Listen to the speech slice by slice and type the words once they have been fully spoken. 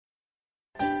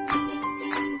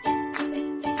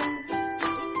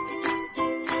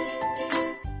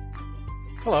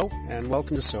Hello, and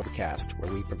welcome to SoberCast,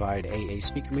 where we provide AA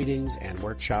speaker meetings and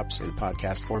workshops in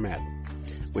podcast format.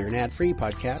 We're an ad-free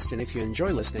podcast, and if you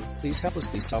enjoy listening, please help us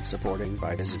be self-supporting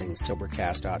by visiting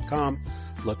Sobercast.com,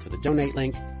 look for the donate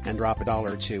link, and drop $1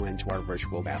 or $2 into our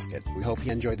virtual basket. We hope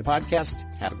you enjoy the podcast.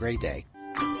 Have a great day.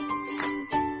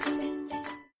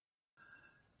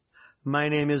 My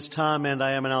name is Tom, and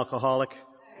I am an alcoholic.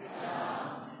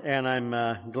 And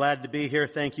I'm glad to be here.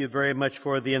 Thank you very much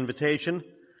for the invitation.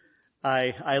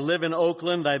 I live in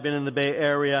Oakland. I've been in the Bay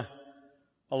Area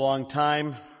a long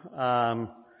time.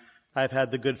 I've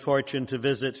had the good fortune to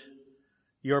visit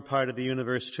your part of the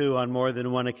universe too on more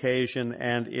than one occasion,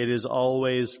 and it is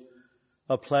always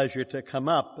a pleasure to come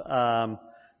up,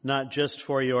 not just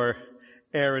for your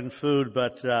air and food,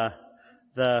 but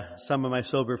some of my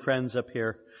sober friends up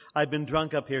here. I've been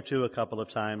drunk up here too a couple of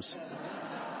times.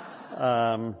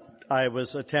 I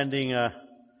was attending a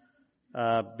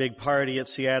big party at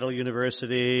Seattle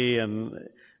University, and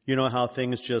you know how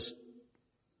things just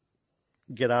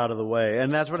get out of the way.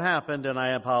 And that's what happened, and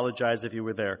I apologize if you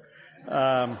were there.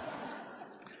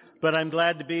 But I'm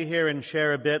glad to be here and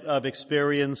share a bit of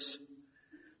experience,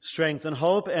 strength, and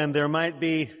hope. And there might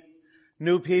be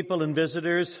new people and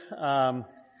visitors. AA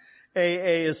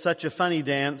is such a funny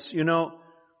dance. You know,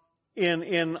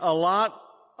 in a lot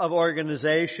of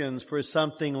organizations for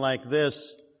something like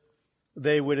this,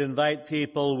 they would invite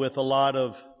people with a lot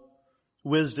of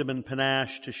wisdom and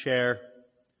panache to share.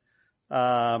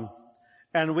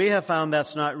 And we have found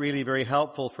that's not really very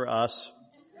helpful for us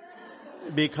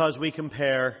because we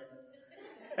compare.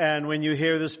 And when you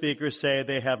hear the speakers say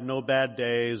they have no bad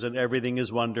days and everything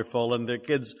is wonderful and their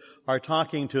kids are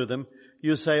talking to them,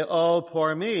 you say, oh,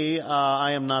 poor me,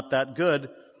 I am not that good.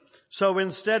 So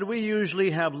instead, we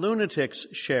usually have lunatics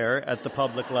share at the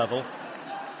public level.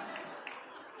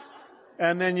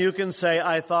 And then you can say,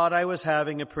 I thought I was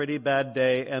having a pretty bad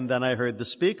day, and then I heard the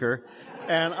speaker,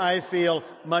 and I feel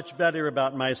much better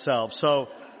about myself. So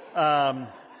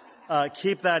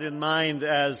keep that in mind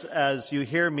as you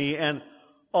hear me, and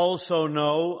also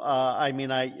know,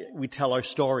 we tell our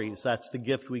stories. That's the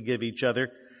gift we give each other.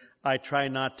 I try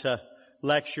not to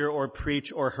lecture or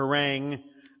preach or harangue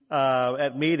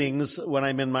at meetings when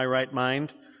I'm in my right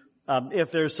mind. If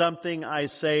there's something I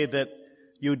say that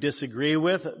you disagree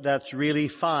with, that's really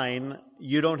fine.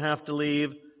 You don't have to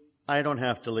leave. I don't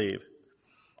have to leave.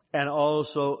 And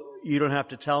also, you don't have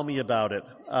to tell me about it.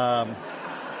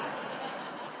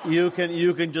 You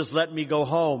can just let me go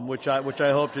home, which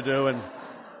I hope to do,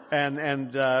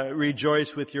 and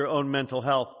rejoice with your own mental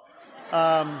health.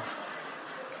 I'm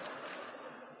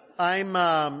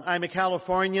a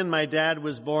Californian. My dad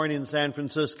was born in San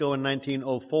Francisco in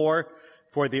 1904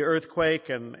 for the earthquake,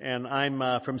 and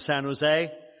I'm from San Jose,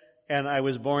 and I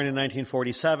was born in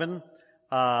 1947,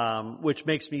 which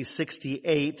makes me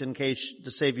 68 to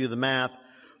save you the math.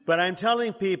 But I'm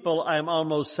telling people I'm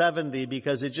almost 70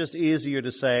 because it's just easier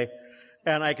to say,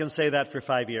 and I can say that for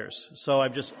 5 years. So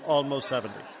I'm just almost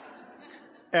 70.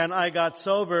 And I got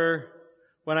sober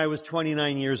when I was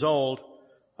 29 years old.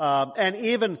 And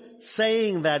even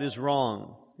saying that is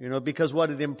wrong, you know, because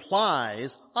what it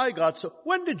implies,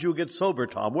 when did you get sober,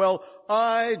 Tom? Well,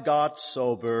 I got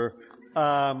sober.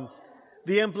 The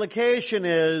implication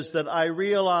is that I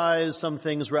realized some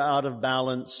things were out of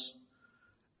balance,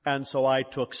 and so I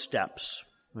took steps,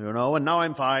 you know, and now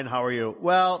I'm fine. How are you?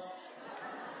 Well,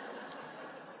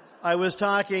 I was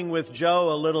talking with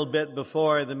Joe a little bit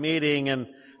before the meeting, and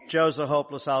Joe's a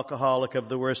hopeless alcoholic of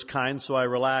the worst kind, so I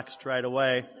relaxed right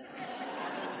away.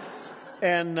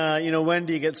 And, when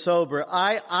do you get sober?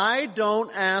 I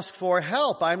don't ask for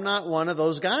help. I'm not one of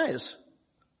those guys.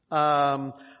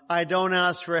 I don't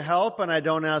ask for help, and I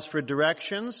don't ask for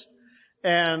directions.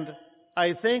 And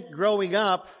I think growing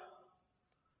up,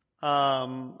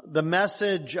 the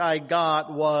message I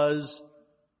got was,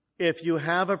 if you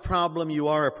have a problem, you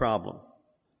are a problem.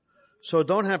 So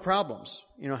don't have problems.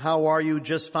 You know, how are you?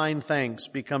 Just fine, thanks,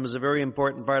 becomes a very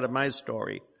important part of my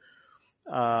story.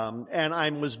 And I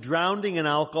was drowning in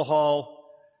alcohol,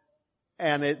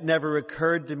 and it never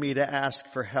occurred to me to ask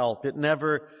for help. It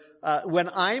never, when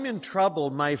I'm in trouble,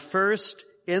 my first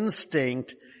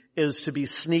instinct is to be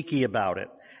sneaky about it.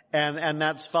 And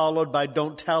that's followed by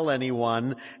don't tell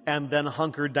anyone, and then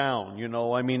hunker down,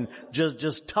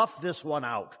 just tough this one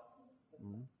out.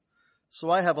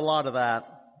 So I have a lot of that.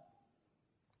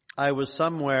 I was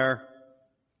somewhere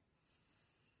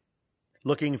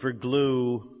looking for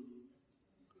glue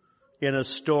in a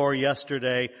store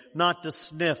yesterday, not to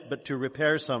sniff, but to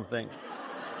repair something.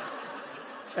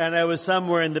 And I was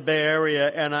somewhere in the Bay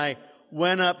Area, and I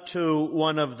went up to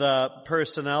one of the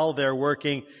personnel there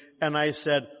working, and I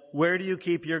said, "Where do you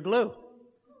keep your glue?"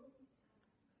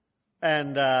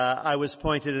 And I was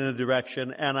pointed in a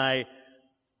direction, and I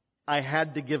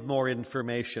had to give more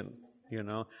information, you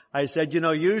know. I said,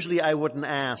 usually I wouldn't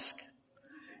ask.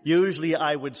 Usually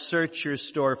I would search your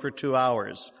store for 2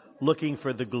 hours looking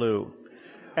for the glue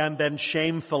and then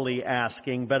shamefully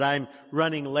asking, but I'm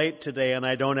running late today and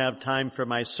I don't have time for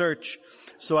my search.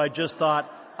 So I just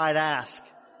thought I'd ask.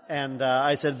 And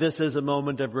I said, this is a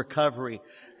moment of recovery.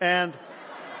 And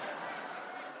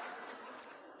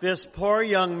this poor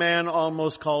young man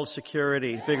almost called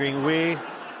security, figuring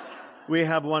we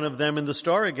have one of them in the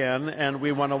store again and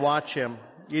we want to watch him.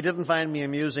 He didn't find me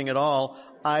amusing at all.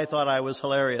 I thought I was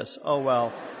hilarious. Oh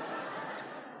well.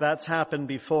 That's happened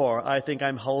before. I think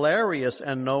I'm hilarious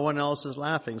and no one else is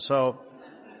laughing. So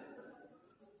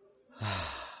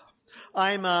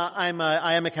I am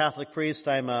a Catholic priest.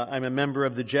 I'm a member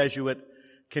of the Jesuit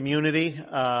community.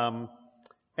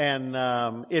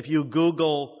 If you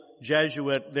Google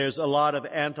Jesuit, there's a lot of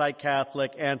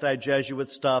anti-Catholic, anti-Jesuit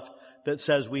stuff that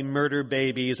says we murder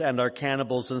babies and are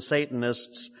cannibals and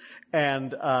Satanists.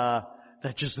 And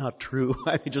that's just not true.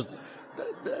 I mean, just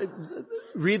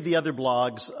read the other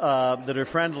blogs that are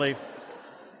friendly.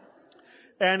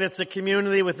 And it's a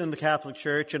community within the Catholic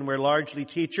Church, and we're largely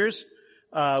teachers.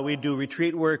 We do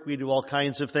retreat work. We do all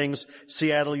kinds of things.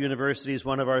 Seattle University is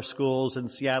one of our schools,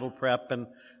 and Seattle Prep, and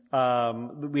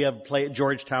we have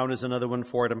Georgetown is another one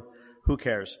for them. Who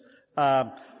cares?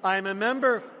 I'm a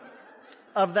member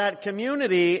of that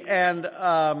community, and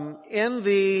in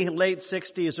the late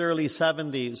 60s, early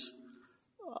 70s,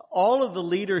 all of the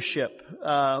leadership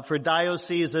for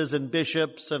dioceses and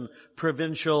bishops and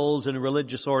provincials and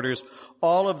religious orders,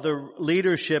 all of the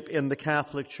leadership in the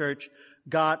Catholic Church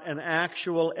got an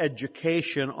actual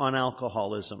education on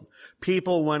alcoholism.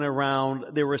 People went around,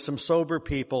 there were some sober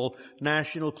people,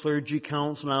 National Clergy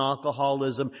Council on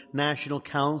Alcoholism, National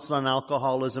Council on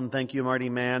Alcoholism, thank you Marty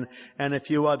Mann, and a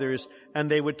few others, and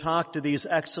they would talk to these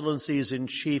excellencies in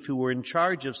chief who were in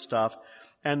charge of stuff,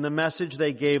 and the message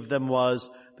they gave them was,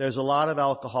 there's a lot of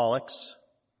alcoholics,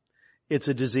 it's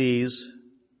a disease,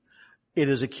 it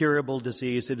is a curable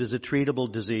disease, it is a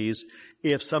treatable disease.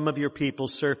 If some of your people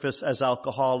surface as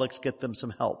alcoholics, get them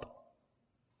some help.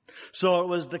 So it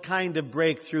was to kind of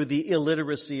break through the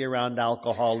illiteracy around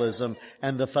alcoholism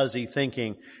and the fuzzy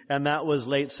thinking. And that was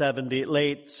late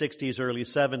 60s, early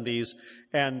 70s.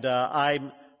 And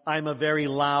I'm a very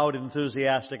loud,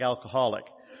 enthusiastic alcoholic.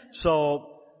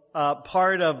 So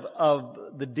part of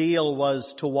the deal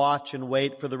was to watch and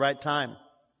wait for the right time.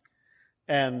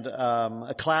 And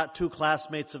two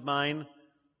classmates of mine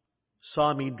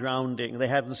saw me drowning. They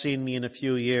hadn't seen me in a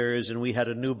few years, and we had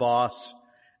a new boss,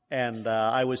 and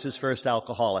I was his first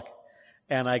alcoholic.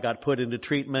 And I got put into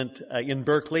treatment in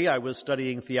Berkeley. I was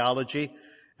studying theology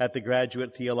at the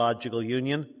Graduate Theological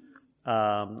Union.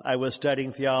 I was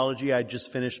studying theology. I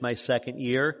just finished my second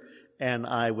year, and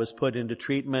I was put into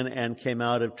treatment and came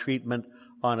out of treatment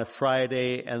on a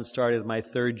Friday and started my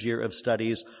third year of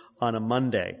studies on a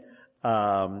Monday.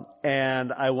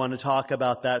 And I want to talk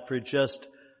about that for just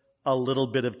a little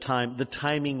bit of time. The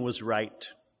timing was right.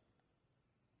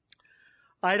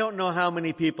 I don't know how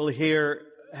many people here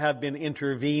have been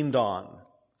intervened on.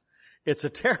 It's a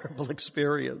terrible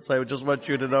experience. I just want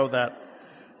you to know that.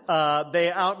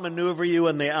 They outmaneuver you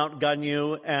and they outgun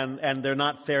you, and they're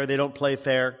not fair. They don't play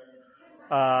fair.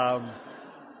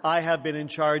 I have been in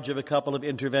charge of a couple of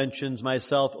interventions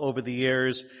myself over the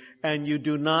years, and you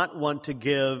do not want to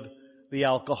give the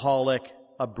alcoholic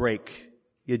a break.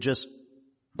 You just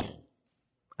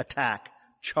attack,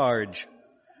 charge.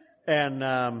 And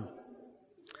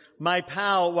my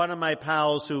pal, one of my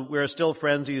pals who we're still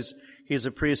friends, he's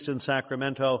a priest in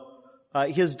Sacramento,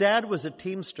 his dad was a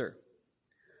teamster.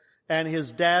 And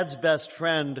his dad's best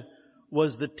friend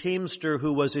was the teamster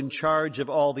who was in charge of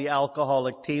all the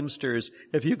alcoholic teamsters,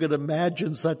 if you could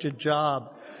imagine such a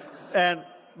job. And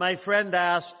my friend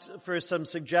asked for some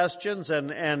suggestions,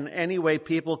 and anyway,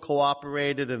 people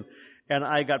cooperated, and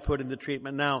I got put into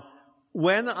treatment. Now,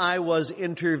 when I was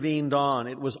intervened on,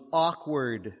 it was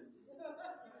awkward,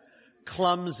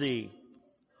 clumsy,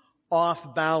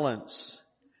 off balance,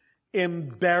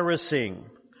 embarrassing.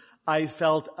 I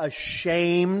felt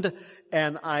ashamed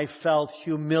and I felt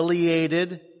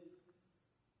humiliated.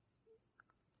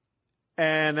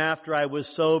 And after I was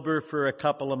sober for a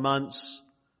couple of months,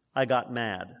 I got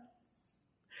mad.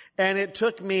 And it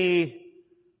took me,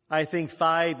 I think,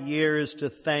 5 years to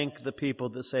thank the people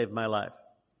that saved my life.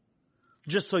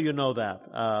 Just so you know that.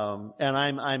 And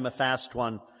I'm a fast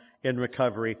one in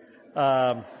recovery.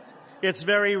 It's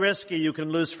very risky. You can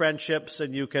lose friendships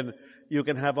and you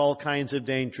can have all kinds of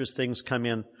dangerous things come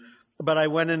in. But I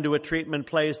went into a treatment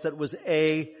place that was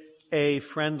AA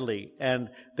friendly, and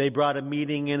they brought a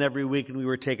meeting in every week, and we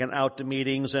were taken out to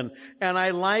meetings, and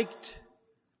I liked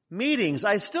meetings.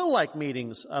 I still like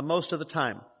meetings most of the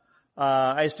time.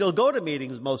 I still go to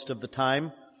meetings most of the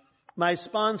time. My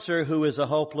sponsor, who is a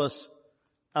hopeless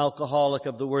alcoholic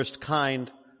of the worst kind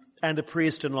and a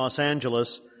priest in Los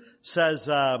Angeles, says,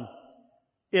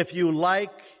 if you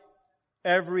like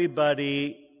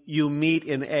everybody you meet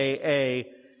in AA,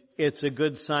 it's a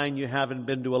good sign you haven't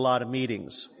been to a lot of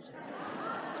meetings.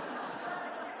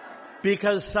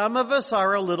 Because some of us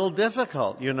are a little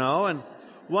difficult, and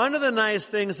one of the nice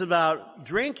things about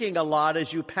drinking a lot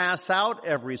is you pass out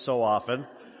every so often,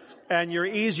 and you're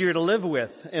easier to live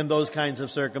with in those kinds of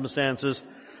circumstances.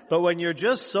 But when you're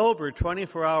just sober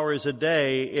 24 hours a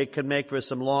day, it can make for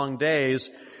some long days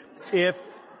if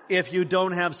you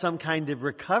don't have some kind of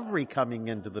recovery coming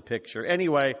into the picture.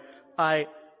 Anyway, I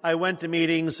went to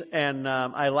meetings, and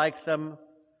I liked them,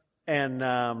 and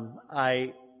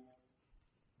I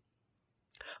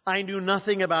knew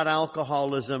nothing about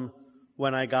alcoholism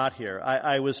when I got here.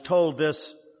 I was told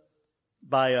this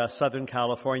by a Southern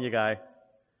California guy.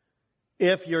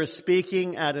 If you're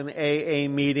speaking at an AA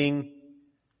meeting,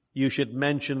 you should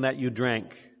mention that you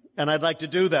drank. And I'd like to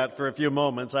do that for a few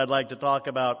moments. I'd like to talk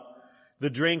about the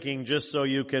drinking just so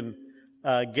you can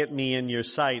get me in your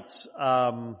sights.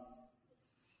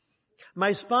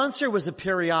 My sponsor was a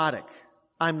periodic.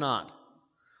 I'm not.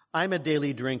 I'm a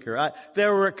daily drinker.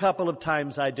 There were a couple of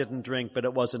times I didn't drink, but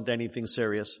it wasn't anything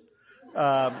serious.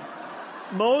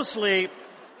 Mostly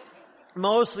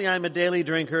I'm a daily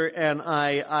drinker, and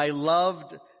I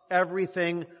loved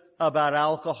everything about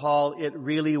alcohol. It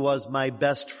really was my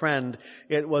best friend.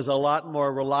 It was a lot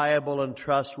more reliable and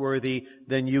trustworthy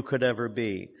than you could ever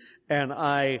be. And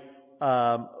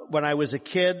when I was a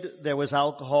kid, there was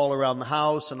alcohol around the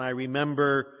house, and I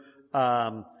remember,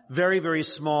 very, very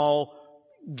small,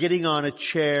 getting on a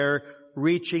chair,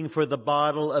 reaching for the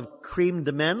bottle of creme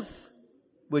de menthe,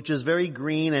 which is very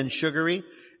green and sugary,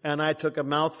 and I took a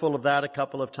mouthful of that a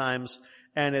couple of times,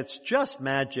 and it's just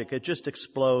magic. It just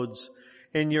explodes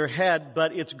in your head,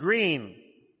 but it's green.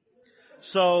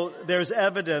 So there's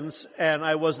evidence, and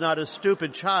I was not a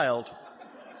stupid child.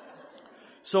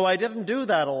 So I didn't do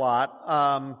that a lot.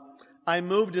 I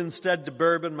moved instead to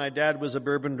bourbon. My dad was a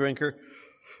bourbon drinker.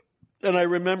 And I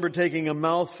remember taking a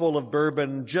mouthful of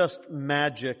bourbon, just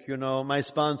magic, My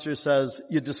sponsor says,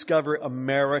 you discover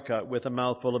America with a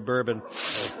mouthful of bourbon.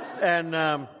 And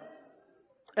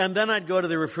then I'd go to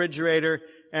the refrigerator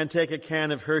and take a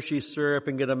can of Hershey syrup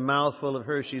and get a mouthful of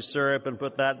Hershey syrup and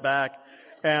put that back.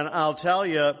 And I'll tell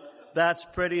you, that's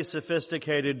pretty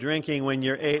sophisticated drinking when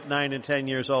you're 8, 9, and 10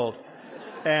 years old.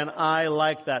 And I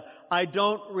like that. I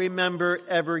don't remember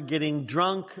ever getting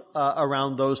drunk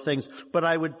around those things, but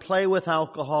I would play with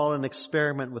alcohol and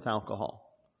experiment with alcohol.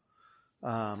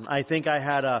 I think I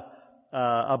had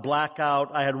a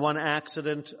blackout. I had one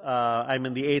accident. I'm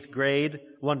in the 8th grade,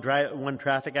 one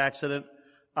traffic accident.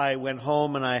 I went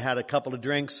home and I had a couple of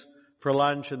drinks for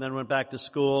lunch and then went back to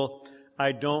school.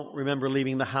 I don't remember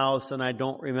leaving the house, and I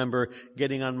don't remember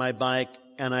getting on my bike,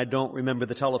 and I don't remember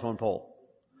the telephone pole.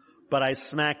 But I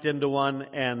smacked into one,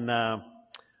 and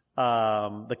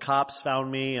the cops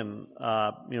found me and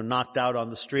knocked out on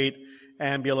the street.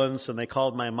 Ambulance, and they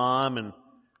called my mom, and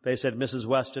they said, Mrs.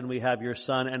 Weston, we have your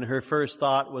son. And her first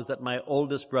thought was that my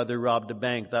oldest brother robbed a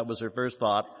bank. That was her first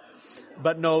thought.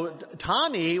 But no,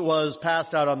 Tommy was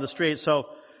passed out on the street. So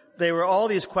there were all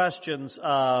these questions.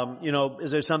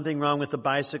 Is there something wrong with the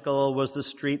bicycle? Was the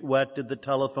street wet? Did the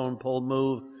telephone pole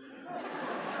move?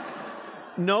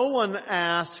 No one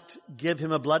asked, give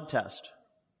him a blood test.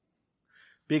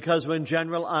 Because when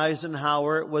General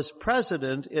Eisenhower was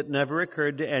president, it never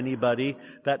occurred to anybody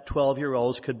that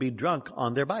 12-year-olds could be drunk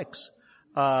on their bikes.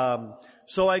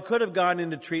 So I could have gone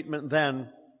into treatment then,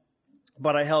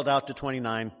 but I held out to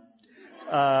 29.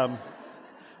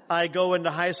 I go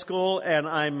into high school, and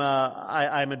I'm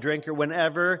a drinker.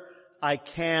 Whenever I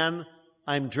can,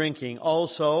 I'm drinking.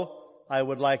 Also, I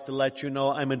would like to let you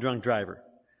know I'm a drunk driver.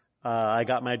 I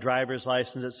got my driver's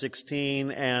license at 16,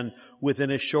 and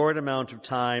within a short amount of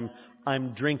time,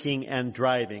 I'm drinking and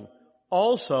driving.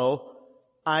 Also,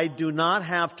 I do not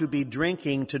have to be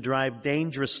drinking to drive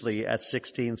dangerously at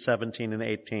 16, 17, and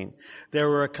 18. There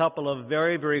were a couple of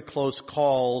very, very close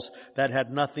calls that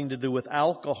had nothing to do with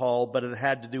alcohol, but it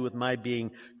had to do with my being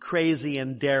crazy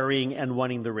and daring and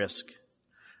wanting the risk.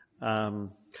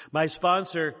 My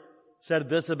sponsor said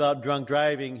this about drunk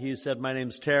driving. He said, my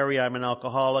name's Terry, I'm an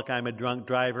alcoholic, I'm a drunk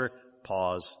driver.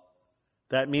 Pause.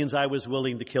 That means I was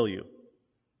willing to kill you.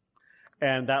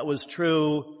 And that was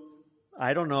true.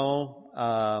 I don't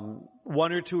know,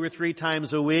 1 or 2 or 3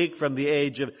 times a week from the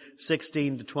age of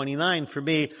 16 to 29. For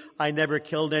me, I never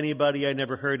killed anybody. I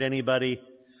never hurt anybody.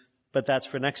 But that's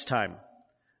for next time.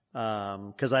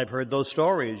 'Cause I've heard those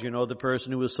stories. You know, the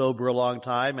person who was sober a long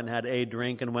time and had a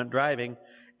drink and went driving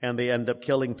and they end up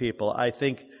killing people. I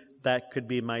think that could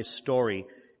be my story.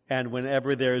 And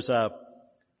whenever there's a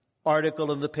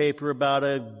article in the paper about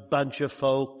a bunch of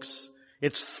folks,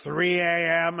 it's 3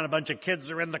 a.m. and a bunch of kids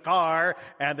are in the car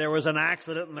and there was an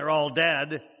accident and they're all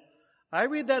dead, I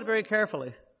read that very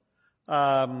carefully,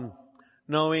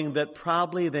 knowing that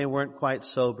probably they weren't quite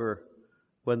sober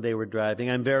when they were driving.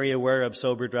 I'm very aware of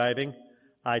sober driving.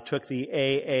 I took the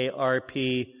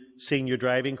AARP senior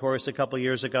driving course a couple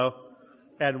years ago.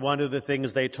 And one of the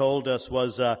things they told us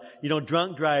was,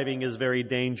 drunk driving is very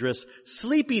dangerous.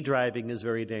 Sleepy driving is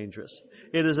very dangerous.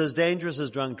 It is as dangerous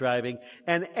as drunk driving.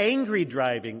 And angry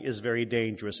driving is very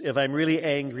dangerous. If I'm really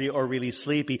angry or really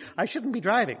sleepy, I shouldn't be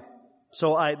driving.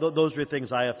 So those are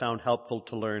things I have found helpful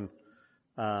to learn.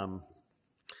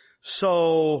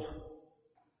 So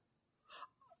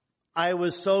I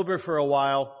was sober for a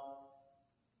while,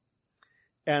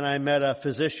 and I met a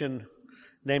physician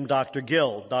named Dr.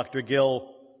 Gill. Dr.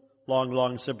 Gill,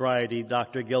 long sobriety.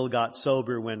 Dr. Gill got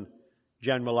sober when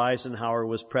General Eisenhower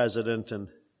was president, and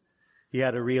he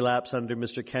had a relapse under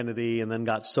Mr. Kennedy and then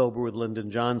got sober with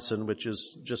Lyndon Johnson, which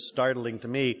is just startling to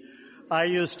me. I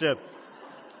used to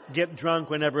get drunk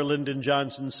whenever Lyndon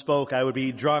Johnson spoke. I would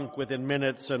be drunk within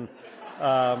minutes, and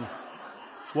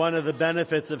one of the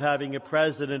benefits of having a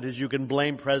president is you can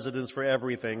blame presidents for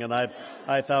everything, and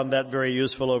I found that very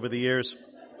useful over the years.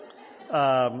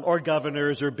 Or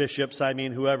governors or bishops,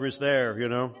 whoever's there, you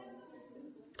know.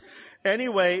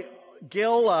 Anyway,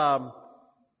 Gil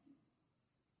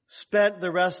spent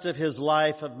the rest of his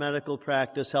life of medical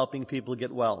practice helping people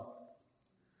get well.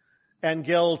 And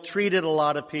Gil treated a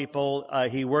lot of people.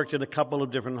 He worked in a couple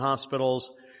of different hospitals,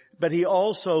 but he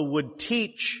also would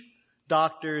teach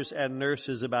doctors and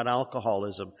nurses about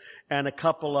alcoholism. And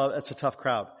it's a tough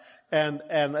crowd. And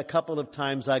a couple of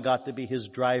times I got to be his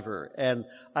driver, and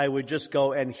I would just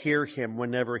go and hear him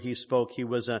whenever he spoke. He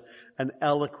was an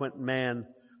eloquent man,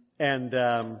 and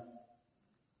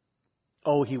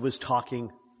he was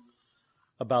talking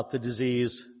about the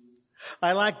disease.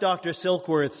 I like Dr.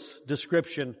 Silkworth's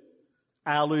description,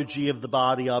 allergy of the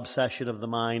body, obsession of the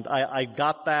mind. I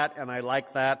got that, and I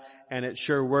like that, and it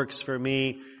sure works for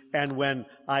me. And when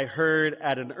I heard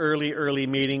at an early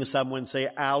meeting someone say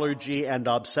allergy and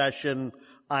obsession,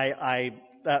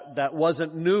 that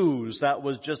wasn't news. That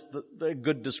was just the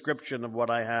good description of what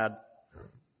I had.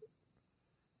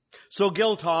 So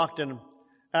Gil talked and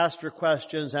asked for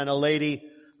questions, and a lady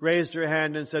raised her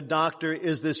hand and said, "Doctor,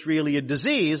 is this really a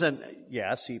disease?" And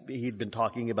yes, he'd been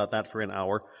talking about that for an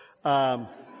hour.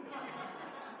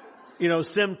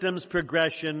 Symptoms,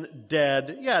 progression,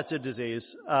 dead. Yeah, it's a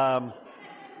disease.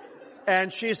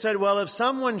 And she said, well, if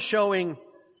someone's showing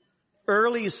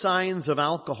early signs of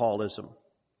alcoholism,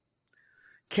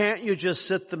 can't you just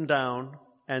sit them down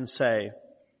and say,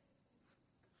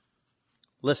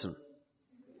 listen,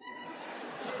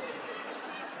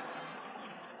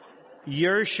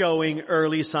 you're showing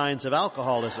early signs of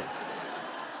alcoholism.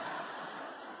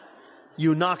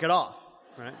 You knock it off,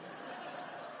 right?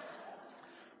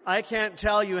 I can't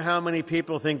tell you how many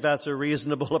people think that's a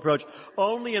reasonable approach.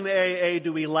 Only in AA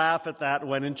do we laugh at that,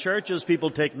 when in churches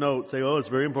people take notes, say, oh, it's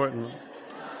very important.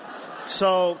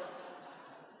 So,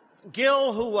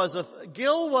 Gil was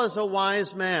a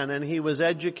wise man, and he was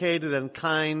educated and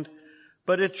kind,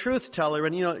 but a truth teller.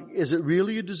 And is it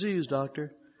really a disease,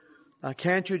 doctor?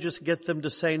 Can't you just get them to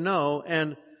say no?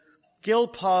 And Gil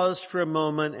paused for a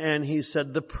moment and he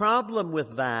said, the problem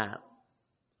with that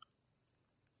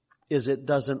is it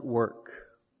doesn't work.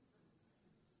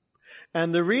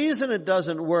 And the reason it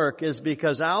doesn't work is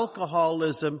because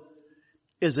alcoholism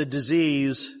is a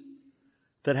disease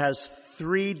that has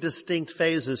 3 distinct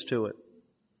phases to it.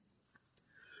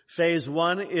 Phase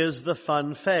 1 is the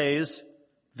fun phase.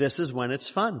 This is when it's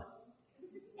fun.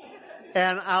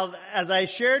 And as I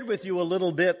shared with you a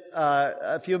little bit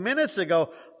a few minutes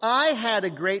ago, I had a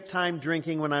great time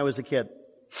drinking when I was a kid.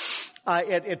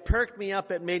 It perked me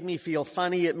up. It made me feel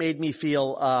funny. It made me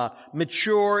feel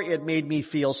mature. It made me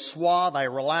feel suave. I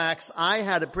relaxed. I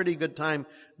had a pretty good time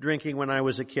drinking when I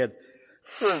was a kid.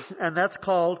 And that's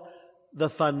called the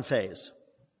fun phase.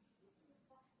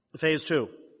 Phase 2.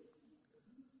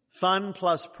 Fun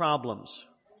plus problems.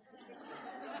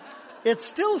 It's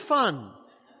still fun,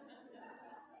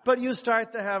 but you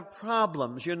start to have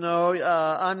problems,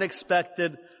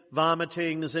 unexpected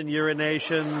vomitings and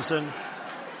urinations and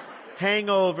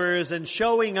hangovers and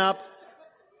showing up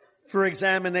for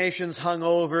examinations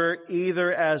hungover,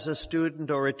 either as a student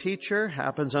or a teacher,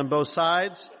 happens on both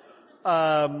sides.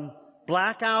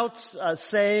 Blackouts,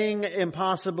 saying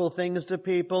impossible things to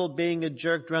people, being a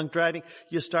jerk, drunk driving.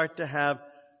 You start to have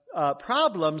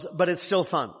problems, but it's still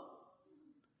fun.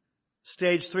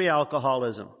 Stage 3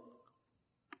 alcoholism.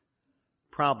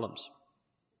 Problems.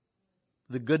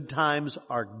 The good times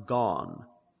are gone.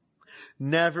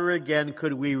 Never again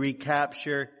could we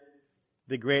recapture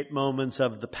the great moments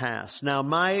of the past. Now,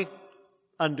 my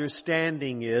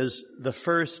understanding is the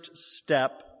first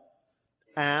step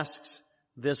asks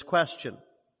this question: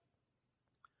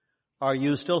 are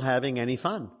you still having any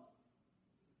fun?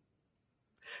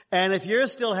 And if you're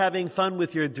still having fun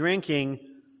with your drinking,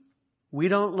 we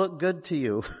don't look good to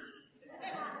you.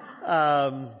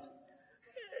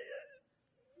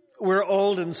 We're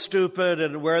old and stupid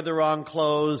and wear the wrong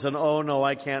clothes and, oh no,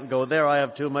 I can't go there. I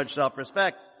have too much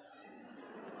self-respect.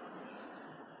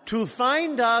 To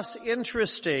find us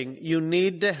interesting, you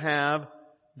need to have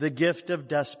the gift of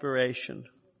desperation.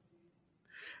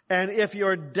 And if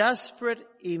you're desperate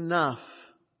enough,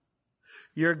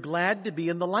 you're glad to be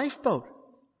in the lifeboat,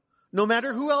 no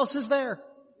matter who else is there.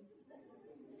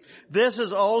 This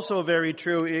is also very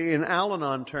true in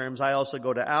al-anon terms. I also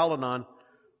go to al-anon.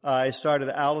 I started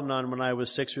al-anon when I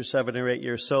was 6 or 7 or 8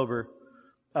 years sober,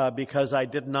 because I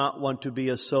did not want to be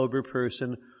a sober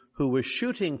person who was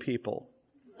shooting people.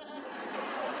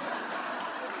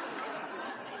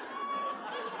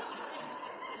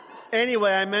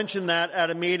 Anyway, I mentioned that at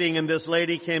a meeting, and this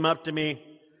lady came up to me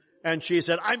and she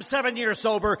said, "I'm 7 years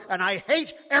sober and I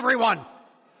hate everyone.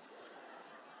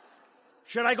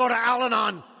 Should I go to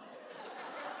al-anon?"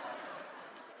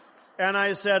 And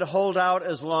I said, "Hold out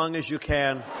as long as you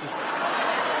can.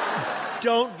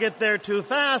 Don't get there too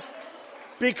fast,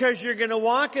 because you're going to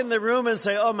walk in the room and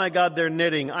say, oh my God, they're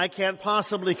knitting. I can't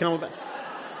possibly come back.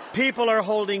 People are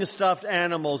holding stuffed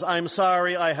animals. I'm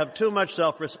sorry, I have too much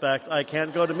self-respect. I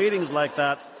can't go to meetings like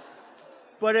that."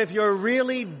 But if you're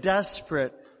really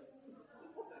desperate,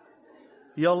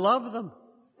 you'll love them,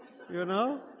 you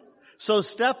know? So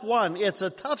step 1, it's a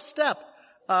tough step.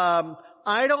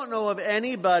 I don't know of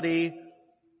anybody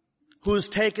who's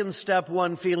taken step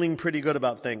 1 feeling pretty good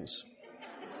about things.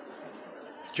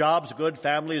 Job's good,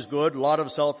 family's good, a lot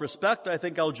of self-respect. I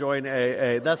think I'll join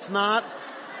AA. That's not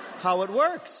how it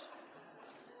works.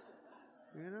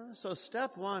 You know, so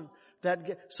step 1.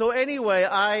 So anyway,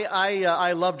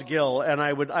 I loved Gil, and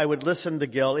I would listen to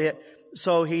Gil.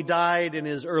 So he died in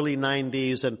his early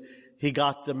 90s, and he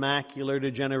got the macular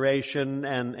degeneration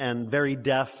and very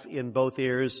deaf in both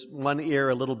ears, one ear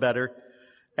a little better.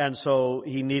 And so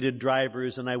he needed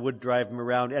drivers, and I would drive him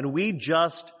around. And we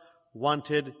just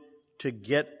wanted to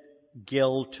get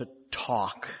Gil to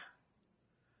talk,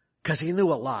 because he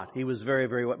knew a lot. He was very,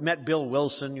 very, met Bill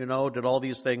Wilson, you know, did all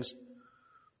these things.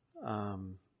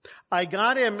 I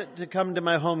got him to come to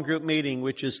my home group meeting,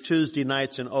 which is Tuesday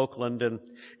nights in Oakland. And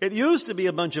it used to be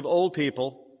a bunch of old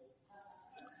people.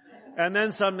 And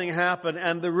then something happened,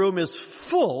 and the room is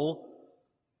full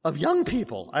of young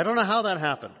people. I don't know how that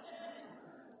happened.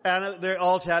 And they're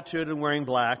all tattooed and wearing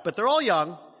black, but they're all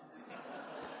young.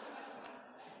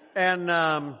 And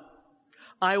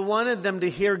I wanted them to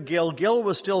hear Gil. Gil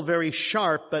was still very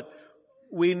sharp, but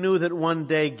we knew that one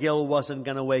day Gil wasn't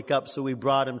going to wake up, so we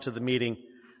brought him to the meeting.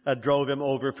 Drove him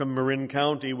over from Marin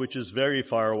County, which is very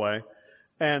far away.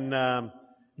 And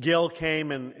Gil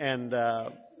came and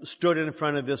stood in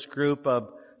front of this group of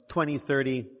 20,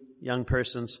 30 young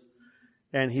persons.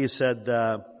 And he said,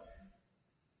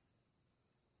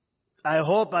 "I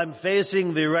hope I'm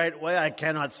facing the right way. I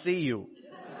cannot see you."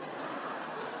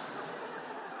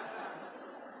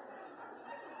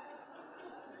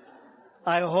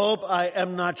 "I hope I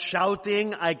am not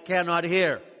shouting. I cannot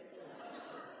hear."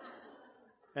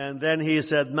 And then he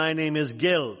said, "My name is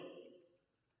Gil,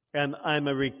 and I'm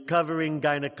a recovering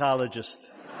gynecologist."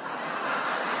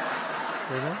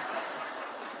 You know?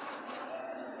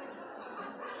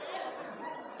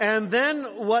 And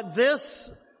then what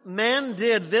this man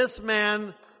did, this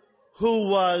man who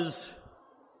was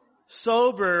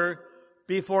sober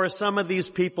before some of these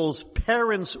people's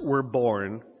parents were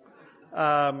born,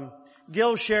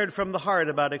 Gil shared from the heart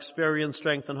about experience,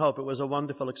 strength, and hope. It was a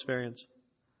wonderful experience.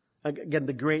 Again,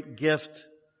 the great gift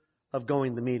of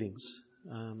going to meetings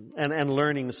and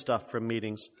learning stuff from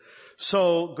meetings.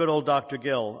 So, good old Dr.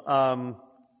 Gil.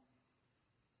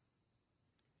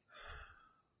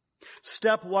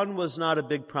 Step 1 was not a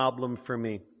big problem for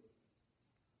me.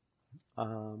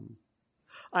 I'm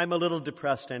a little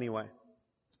depressed anyway.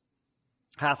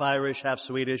 Half Irish, half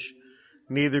Swedish.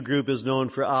 Neither group is known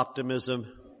for optimism.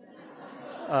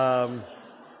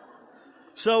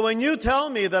 So when you tell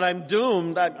me that I'm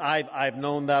doomed, I've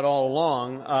known that all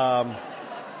along.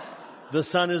 The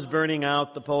sun is burning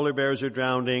out, the polar bears are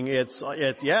drowning.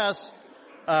 Yes.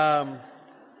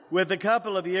 With a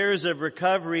couple of years of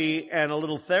recovery and a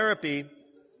little therapy,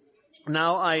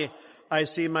 now I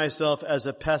see myself as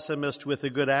a pessimist with a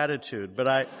good attitude, but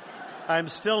I'm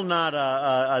still not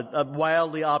a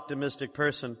wildly optimistic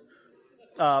person.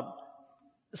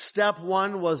 Step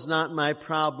 1 was not my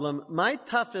problem. My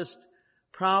toughest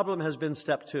problem has been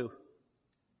step 2.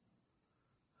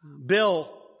 Bill,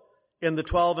 in the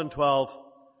 12 and 12,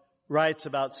 writes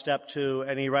about step 2,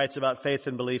 and he writes about faith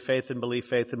and belief, faith and belief,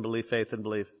 faith and belief, faith and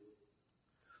belief.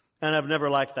 And I've never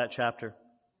liked that chapter.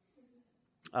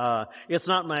 It's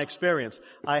not my experience.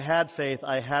 I had faith,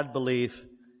 I had belief,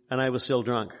 and I was still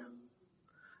drunk.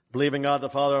 Believing God the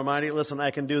Father Almighty, listen, I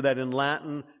can do that in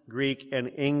Latin, Greek, and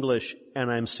English,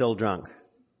 and I'm still drunk.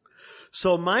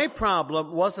 So my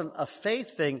problem wasn't a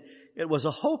faith thing, it was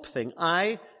a hope thing.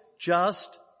 I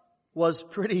just was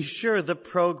pretty sure the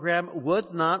program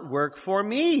would not work for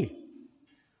me.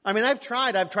 I mean, I've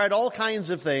tried all kinds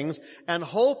of things, and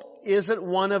hope isn't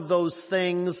one of those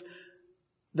things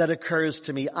that occurs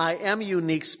to me. I am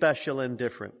unique, special, and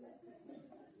different.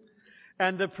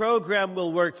 And the program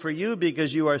will work for you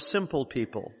because you are simple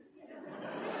people.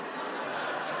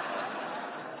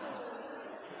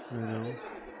 You know?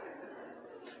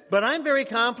 But I'm very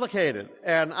complicated,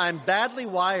 and I'm badly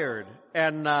wired,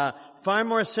 and far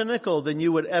more cynical than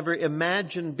you would ever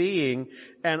imagine being,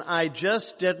 and I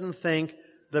just didn't think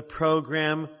the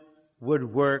program would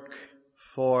work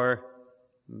for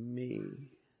me.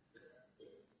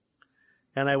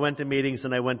 And I went to meetings,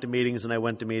 and I went to meetings, and I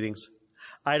went to meetings.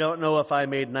 I don't know if I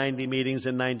made 90 meetings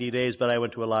in 90 days, but I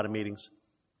went to a lot of meetings.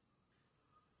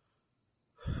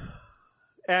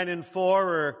 And in 4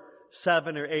 or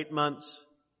 7 or 8 months,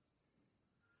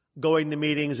 going to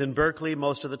meetings in Berkeley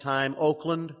most of the time,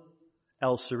 Oakland,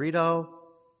 El Cerrito.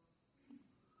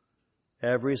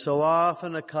 Every so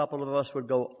often, a couple of us would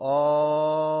go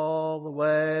all the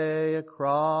way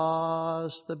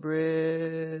across the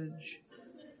bridge.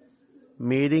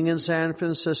 Meeting in San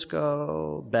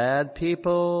Francisco. Bad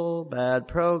people, bad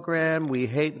program. We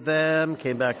hate them.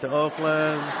 Came back to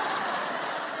Oakland.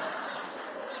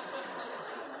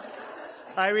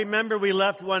 I remember we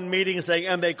left one meeting saying,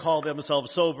 and they call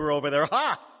themselves sober over there.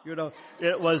 Ha! You know,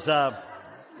 it was a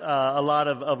lot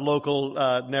of local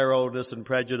narrowness and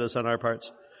prejudice on our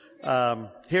parts.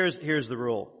 Here's the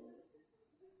rule.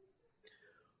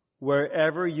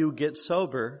 Wherever you get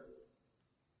sober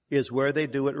is where they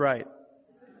do it right.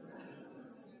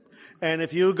 And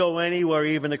if you go anywhere,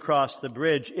 even across the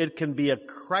bridge, it can be a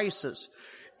crisis.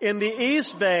 In the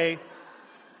East Bay,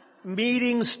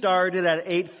 meetings started at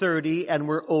 8:30 and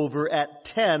we're over at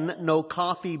 10, no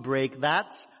coffee break.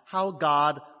 That's how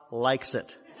God likes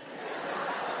it.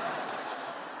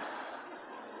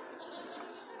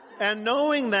 And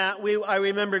knowing that, I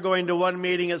remember going to one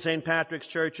meeting at St. Patrick's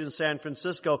Church in San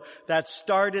Francisco that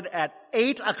started at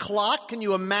 8 o'clock. Can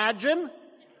you imagine?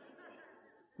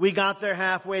 We got there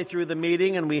halfway through the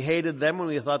meeting and we hated them when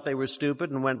we thought they were stupid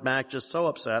and went back just so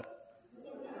upset.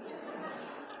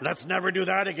 Let's never do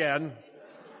that again.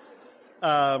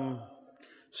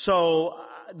 So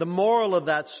the moral of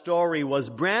that story was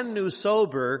brand new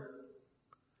sober,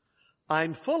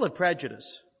 I'm full of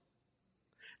prejudice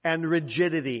and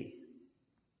rigidity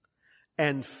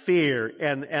and fear,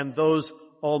 and those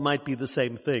all might be the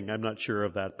same thing. I'm not sure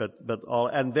of that, but all,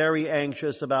 and very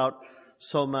anxious about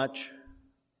so much.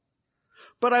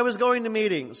 But I was going to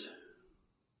meetings.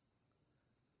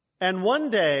 And one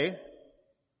day,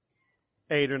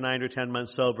 8 or 9 or 10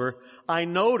 months sober, I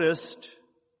noticed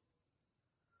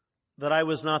that I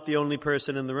was not the only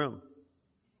person in the room.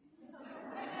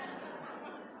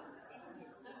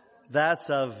 That's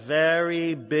a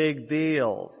very big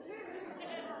deal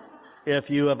if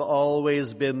you have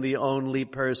always been the only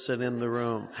person in the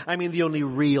room. I mean, the only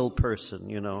real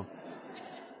person, you know.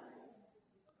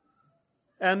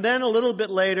 And then a little bit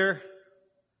later,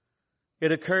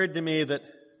 it occurred to me that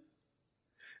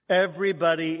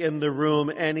everybody in the room,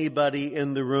 anybody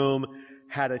in the room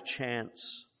had a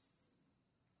chance.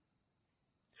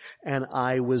 And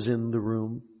I was in the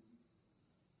room.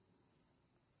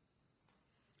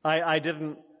 I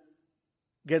didn't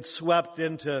get swept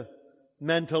into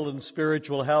mental and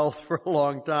spiritual health for a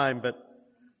long time, but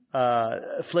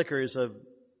flickers of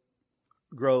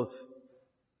growth.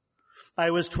 I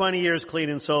was 20 years clean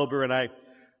and sober, and I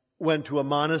went to a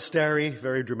monastery,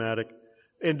 very dramatic,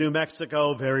 in New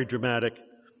Mexico, very dramatic.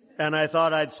 And I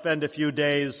thought I'd spend a few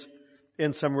days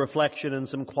in some reflection and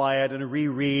some quiet and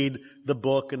reread the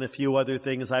book and a few other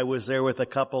things. I was there with a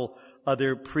couple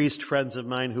other priest friends of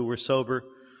mine who were sober,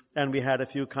 and we had a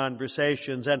few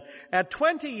conversations. And at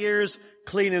 20 years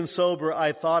clean and sober,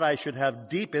 I thought I should have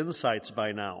deep insights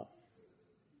by now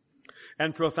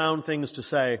and profound things to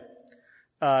say.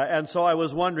 And so I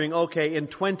was wondering, okay, in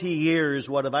 20 years,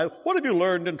 what have you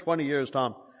learned in 20 years,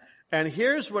 Tom? And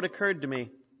here's what occurred to me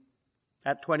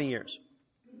at 20 years.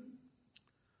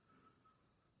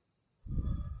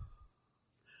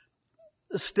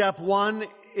 Step one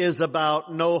is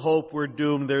about no hope, we're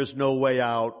doomed, there's no way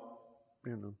out.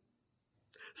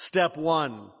 Step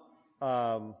one,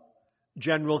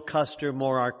 General Custer,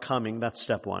 more are coming. That's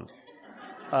step one.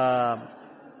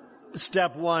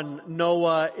 Step one,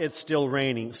 Noah, it's still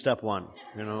raining. Step one.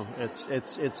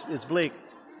 It's bleak.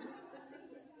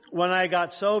 When I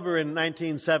got sober in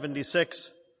 1976,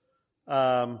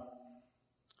 I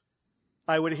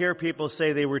would hear people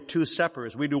say they were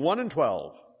two-steppers. We do 1 and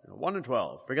 12. 1 and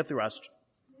 12. Forget the rest.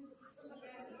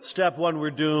 Step one, we're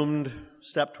doomed.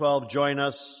 Step 12, join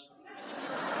us.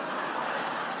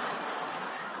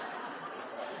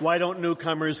 Why don't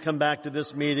newcomers come back to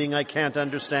this meeting? I can't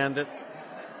understand it.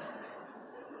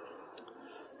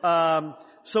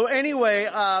 So anyway,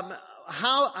 how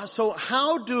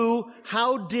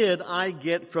did I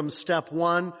get from step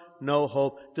one, no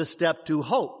hope, to step two,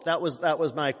 hope? That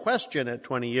was my question at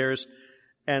 20 years.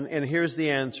 And here's the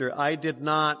answer. I did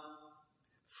not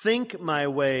think my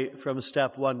way from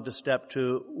step one to step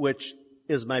two, which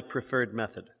is my preferred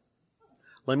method.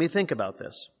 Let me think about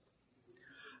this.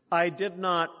 I did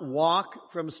not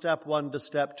walk from step one to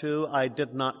step two. I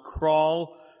did not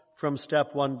crawl from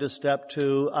step one to step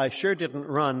two. I sure didn't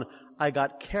run. I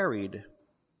got carried.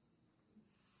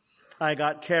 I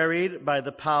got carried by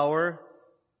the power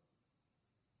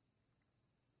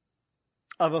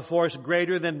of a force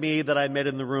greater than me that I met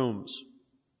in the rooms.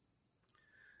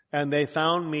 And they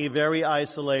found me very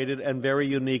isolated and very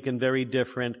unique and very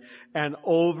different. And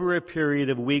over a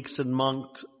period of weeks and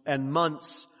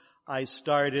months, I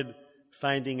started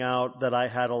finding out that I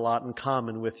had a lot in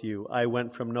common with you. I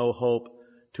went from no hope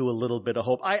to a little bit of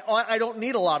hope. I don't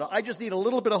need a lot. I just need a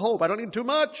little bit of hope. I don't need too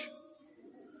much.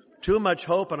 Too much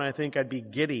hope and I think I'd be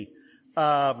giddy.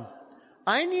 I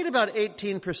need about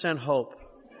 18% hope.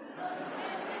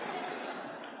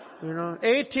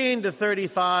 18 to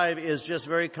 35 is just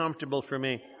very comfortable for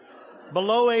me.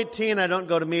 Below 18, I don't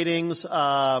go to meetings.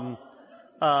 Over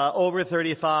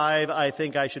 35, I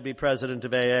think I should be president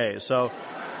of AA.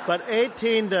 But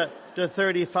 18 to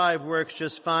 35 works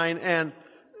just fine. And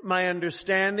my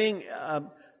understanding,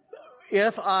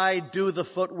 if I do the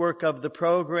footwork of the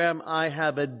program, I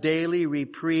have a daily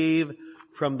reprieve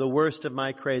from the worst of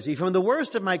my crazy. From the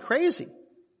worst of my crazy.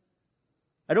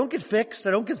 I don't get fixed.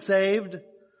 I don't get saved.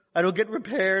 I don't get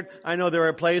repaired. I know there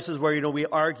are places where, we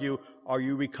argue, are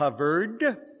you recovered?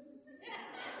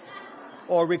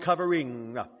 Or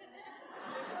recovering?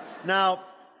 Now,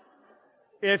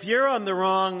 if you're on the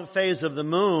wrong phase of the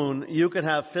moon, you could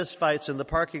have fistfights in the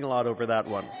parking lot over that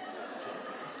one.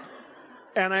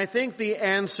 And I think the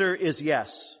answer is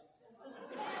yes.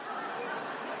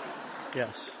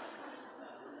 Yes.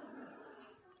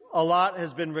 A lot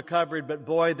has been recovered, but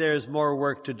boy, there's more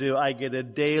work to do. I get a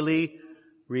daily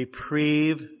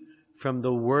reprieve from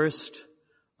the worst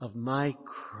of my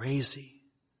crazy.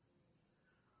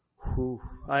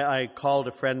 I called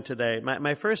a friend today.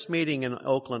 My first meeting in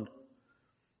Oakland,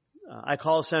 I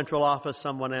called central office,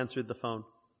 someone answered the phone.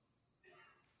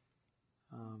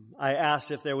 I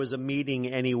asked if there was a meeting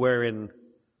anywhere in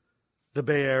the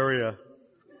Bay Area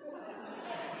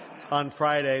on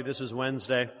Friday. This is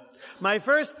Wednesday.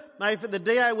 The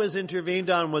day I was intervened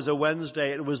on was a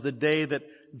Wednesday. It was the day that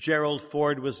Gerald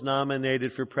Ford was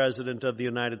nominated for President of the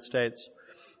United States.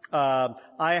 I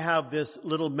have this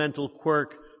little mental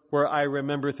quirk where I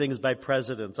remember things by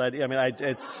presidents.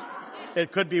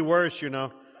 It could be worse,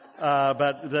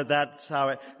 but that's how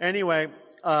it. Anyway,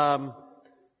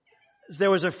 there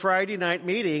was a Friday night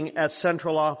meeting at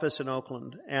central office in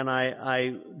Oakland, and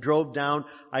I drove down.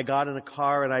 I got in a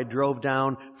car and I drove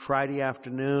down Friday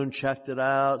afternoon, checked it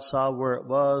out, saw where it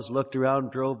was, looked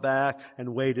around, drove back,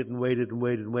 and waited.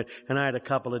 And I had a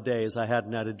couple of days. I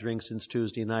hadn't had a drink since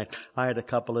Tuesday night. I had a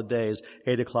couple of days,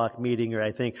 8 o'clock meeting,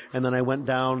 I think. And then I went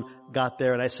down, got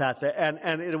there, and I sat there,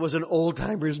 and it was an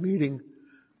old-timers meeting.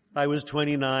 I was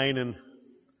 29 and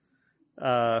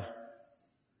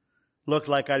looked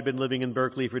like I'd been living in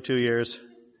Berkeley for 2 years.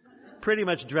 Pretty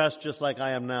much dressed just like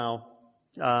I am now.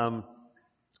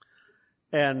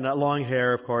 And long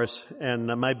hair, of course. And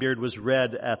my beard was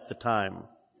red at the time.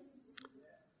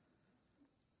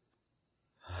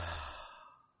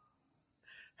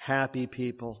 happy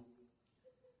people.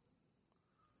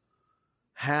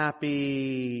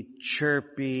 Happy,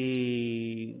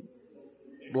 chirpy,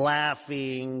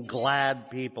 laughing, glad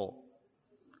people.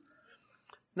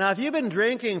 Now, if you've been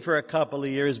drinking for a couple of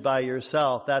years by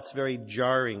yourself, that's very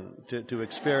jarring to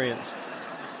experience.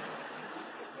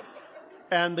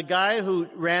 And the guy who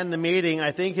ran the meeting,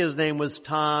 I think his name was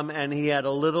Tom, and he had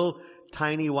a little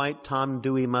tiny white Tom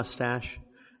Dewey mustache.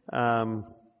 My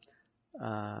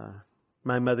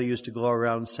mother used to go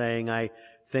around saying, I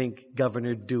think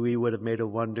Governor Dewey would have made a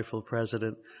wonderful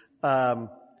president.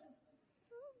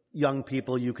 Young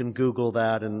people, you can Google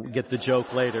that and get the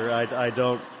joke later. I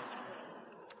don't.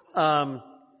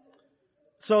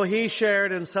 So he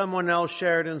shared and someone else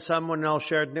shared and someone else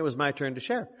shared, and it was my turn to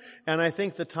share. And I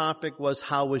think the topic was,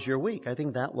 how was your week? I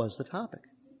think that was the topic.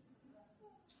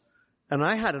 And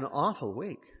I had an awful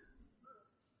week.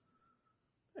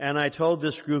 And I told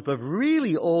this group of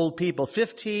really old people,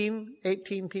 15,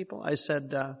 18 people, I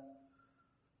said,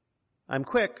 I'm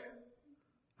quick.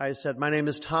 I said, my name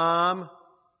is Tom.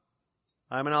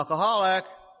 I'm an alcoholic.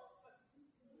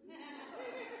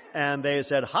 And they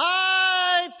said,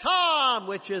 hi, Tom,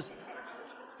 which is,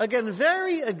 again,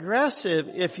 very aggressive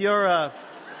if you're a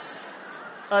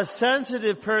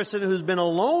sensitive person who's been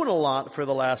alone a lot for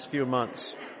the last few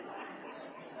months.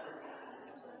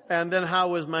 And then how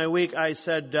was my week? I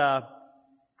said,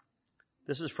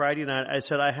 this is Friday night. I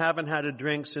said, I haven't had a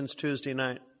drink since Tuesday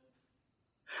night.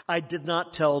 I did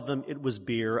not tell them it was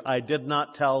beer. I did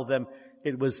not tell them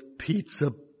it was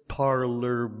pizza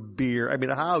parlor beer. I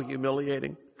mean, how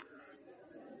humiliating.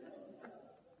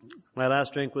 My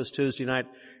last drink was Tuesday night.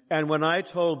 And when I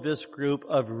told this group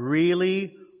of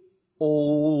really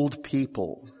old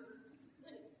people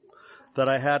that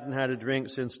I hadn't had a drink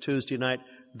since Tuesday night,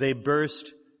 they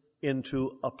burst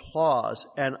into applause.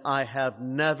 And I have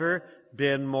never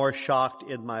been more shocked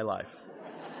in my life.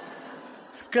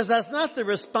 Because that's not the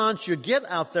response you get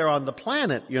out there on the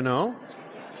planet, you know.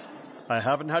 I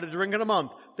haven't had a drink in a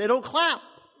month. They don't clap.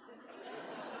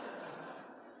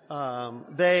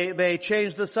 They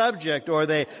change the subject, or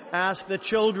they ask the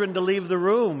children to leave the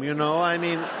room, you know, I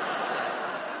mean.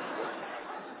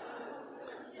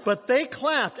 But they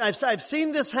clapped. I've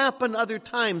seen this happen other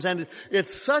times, and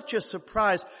it's such a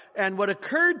surprise. And what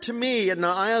occurred to me, and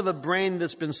now I have a brain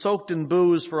that's been soaked in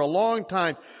booze for a long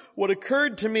time, what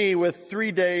occurred to me with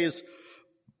 3 days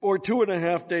or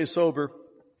 2.5 days sober,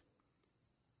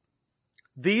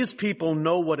 these people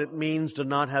know what it means to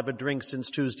not have a drink since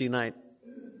Tuesday night.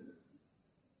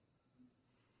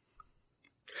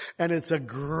 And it's a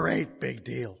great big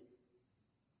deal.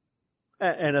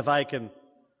 And if I can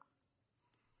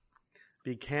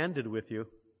be candid with you,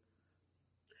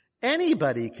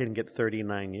 anybody can get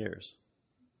 39 years.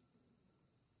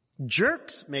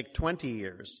 Jerks make 20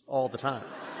 years all the time.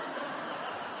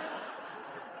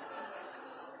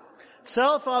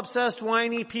 Self-obsessed,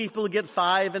 whiny people get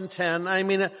 5 and 10. I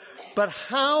mean, but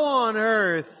how on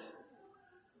earth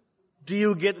do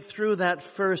you get through that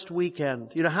first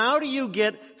weekend? You know, how do you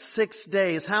get 6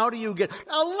 days? How do you get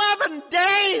 11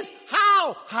 days?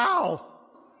 How?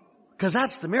 Because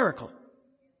that's the miracle.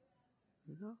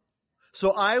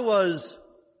 So I was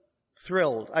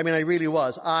thrilled. I mean, I really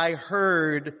was. I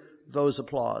heard those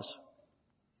applause.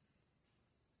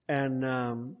 And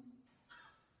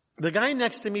the guy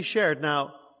next to me shared.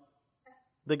 Now,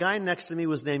 the guy next to me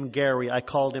was named Gary. I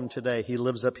called him today. He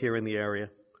lives up here in the area.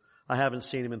 I haven't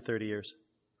seen him in 30 years.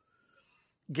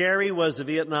 Gary was a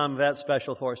Vietnam vet,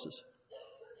 Special Forces.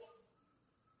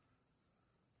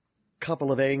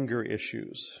 Couple of anger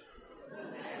issues.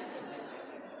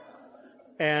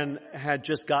 And had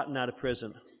just gotten out of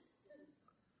prison.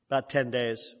 About 10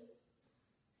 days.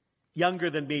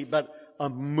 Younger than me, but a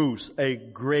moose. A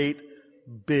great,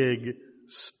 big,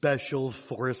 Special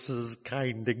Forces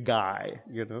kind of guy,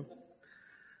 you know.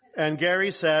 And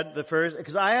Gary said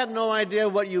because I had no idea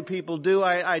what you people do.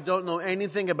 I don't know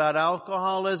anything about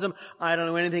alcoholism. I don't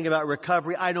know anything about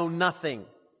recovery. I know nothing.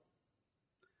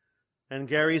 And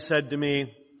Gary said to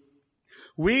me,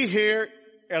 we here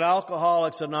at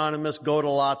Alcoholics Anonymous go to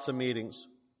lots of meetings.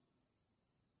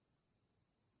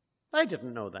 I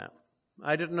didn't know that.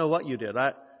 I didn't know what you did.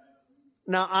 I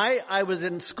was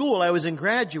in school. I was in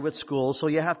graduate school, so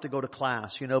you have to go to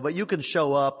class, you know, but you can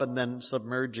show up and then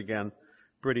submerge again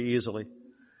pretty easily.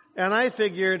 And I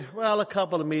figured, well, a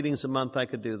couple of meetings a month, I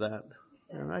could do that.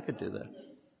 And I could do that.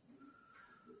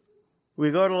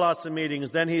 We go to lots of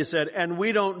meetings. Then he said, and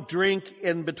we don't drink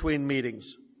in between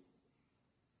meetings.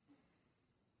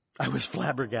 I was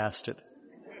flabbergasted.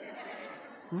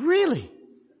 Really?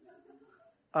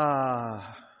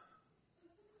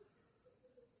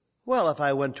 well, if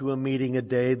I went to a meeting a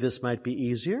day, this might be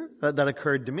easier. That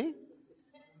occurred to me.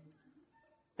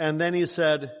 And then he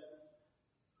said,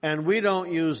 and we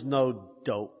don't use no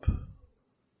dope.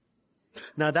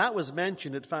 Now that was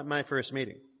mentioned at my first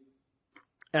meeting.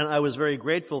 And I was very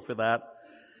grateful for that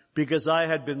because I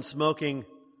had been smoking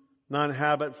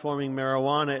non-habit forming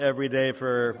marijuana every day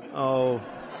for,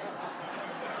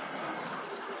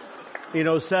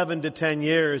 7 to 10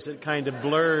 years. It kind of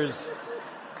blurs.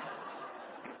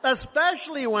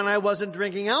 Especially when I wasn't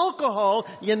drinking alcohol,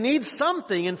 you need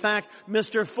something. In fact,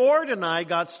 Mr. Ford and I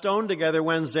got stoned together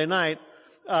Wednesday night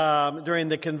during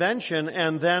the convention,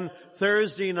 and then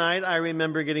Thursday night I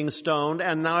remember getting stoned,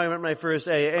 and now I'm at my first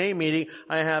AA meeting.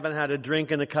 I haven't had a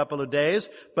drink in a couple of days,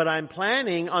 but I'm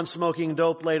planning on smoking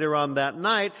dope later on that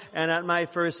night, and at my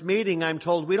first meeting I'm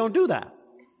told we don't do that.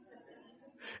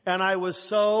 And I was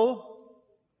so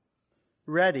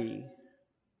ready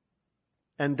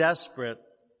and desperate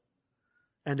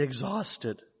and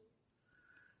exhausted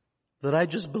that I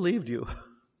just believed you.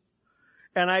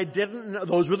 And I didn't know,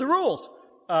 those were the rules.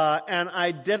 And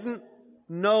I didn't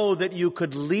know that you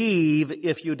could leave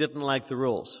if you didn't like the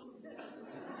rules.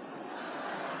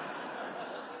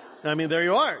 I mean, there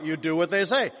you are. You do what they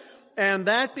say. And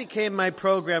that became my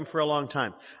program for a long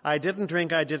time. I didn't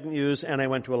drink, I didn't use, and I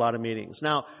went to a lot of meetings.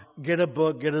 Now, get a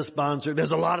book, get a sponsor.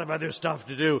 There's a lot of other stuff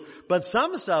to do. But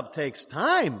some stuff takes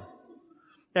time.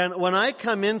 And when I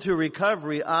come into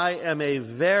recovery, I am a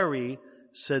very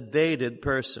sedated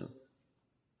person.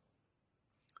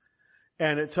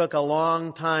 And it took a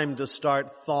long time to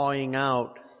start thawing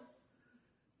out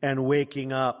and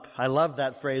waking up. I love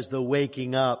that phrase, the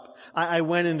waking up. I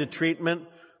went into treatment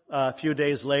a few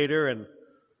days later, and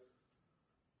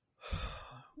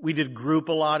we did group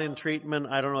a lot in treatment.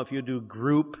 I don't know if you do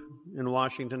group in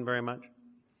Washington very much.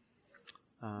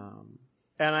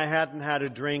 And I hadn't had a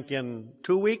drink in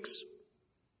 2 weeks,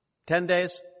 10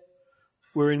 days.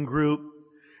 We're in group.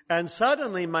 And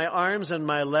suddenly my arms and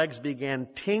my legs began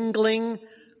tingling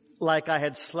like I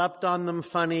had slept on them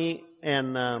funny,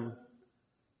 and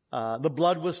the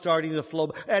blood was starting to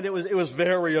flow. And it was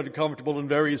very uncomfortable and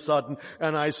very sudden.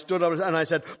 And I stood up and I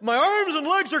said, my arms and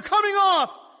legs are coming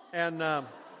off! And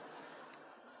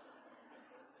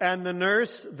the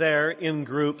nurse there in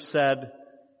group said,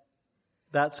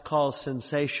 that's called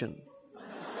sensation.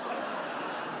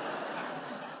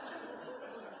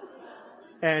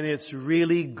 And it's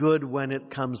really good when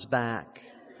it comes back.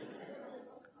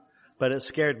 But it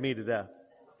scared me to death.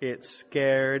 It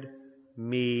scared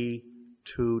me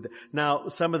to death. Now,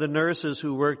 some of the nurses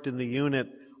who worked in the unit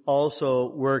also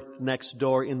worked next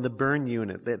door in the burn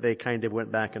unit. They kind of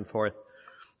went back and forth.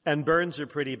 And burns are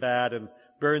pretty bad, and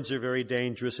burns are very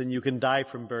dangerous, and you can die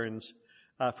from burns,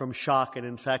 from shock and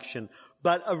infection.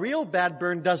 But a real bad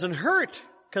burn doesn't hurt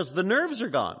because the nerves are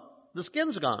gone. The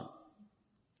skin's gone.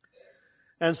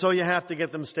 And so you have to get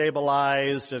them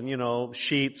stabilized and,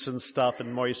 sheets and stuff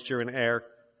and moisture and air.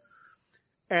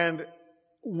 And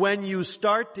when you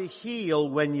start to heal,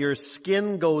 when your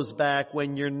skin goes back,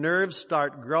 when your nerves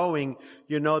start growing,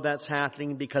 you know that's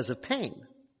happening because of pain.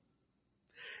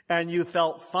 And you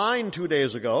felt fine 2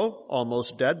 days ago,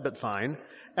 almost dead, but fine.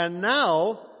 And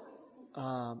now,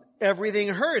 everything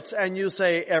hurts. And you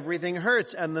say, everything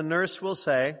hurts. And the nurse will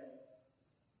say,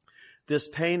 this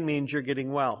pain means you're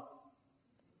getting well.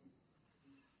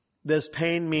 This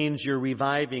pain means you're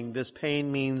reviving. This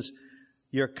pain means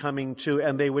you're coming to.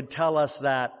 And they would tell us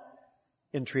that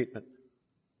in treatment.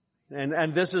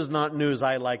 And this is not news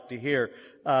I like to hear.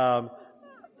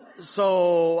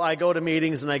 So I go to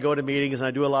meetings and I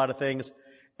do a lot of things.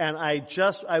 And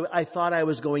I thought I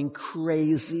was going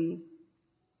crazy.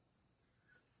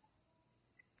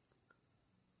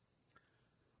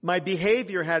 My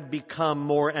behavior had become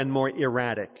more and more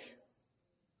erratic.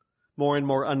 More and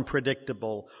more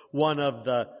unpredictable. One of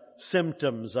the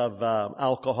symptoms of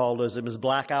alcoholism is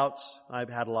blackouts. I've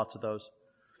had lots of those.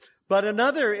 But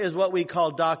another is what we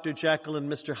call Dr. Jekyll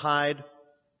and Mr. Hyde.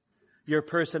 Your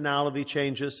personality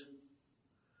changes.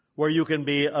 Where you can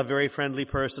be a very friendly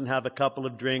person, have a couple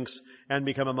of drinks, and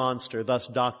become a monster. Thus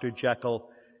Dr. Jekyll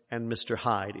and Mr.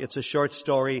 Hyde. It's a short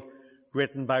story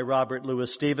written by Robert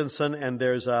Louis Stevenson, and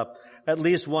there's at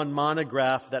least one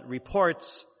monograph that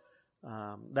reports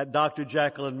that Dr.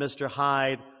 Jekyll and Mr.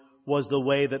 Hyde was the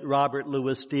way that Robert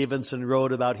Louis Stevenson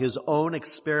wrote about his own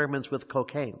experiments with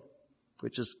cocaine,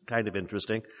 which is kind of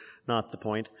interesting, not the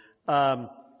point.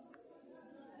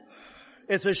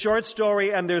 It's a short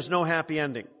story and there's no happy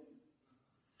ending.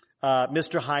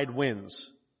 Mr. Hyde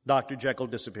wins. Dr. Jekyll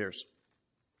disappears.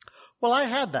 Well, I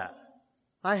had that.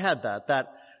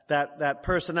 that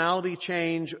personality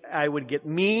change. I would get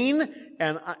mean,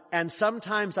 and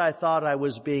sometimes I thought I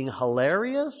was being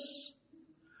hilarious,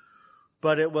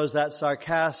 but it was that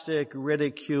sarcastic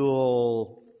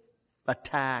ridicule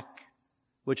attack,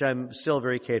 which I'm still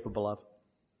very capable of.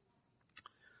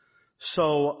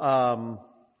 So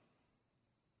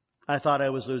I thought I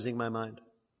was losing my mind.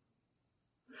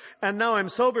 And now I'm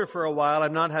sober for a while.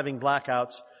 I'm not having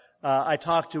blackouts. I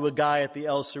talked to a guy at the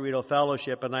El Cerrito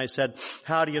Fellowship, and I said,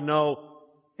 how do you know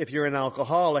if you're an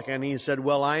alcoholic? And he said,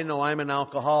 well, I know I'm an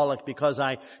alcoholic because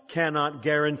I cannot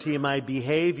guarantee my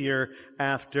behavior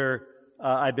after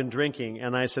I've been drinking.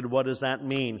 And I said, what does that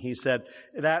mean? He said,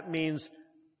 that means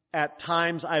at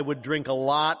times I would drink a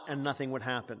lot and nothing would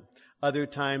happen. Other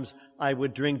times I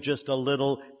would drink just a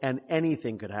little and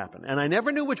anything could happen. And I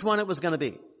never knew which one it was going to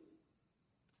be.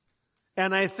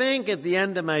 And I think at the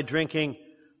end of my drinking,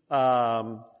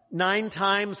 9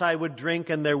 times I would drink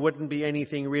and there wouldn't be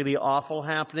anything really awful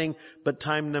happening. But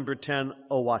time number 10,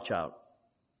 oh, watch out.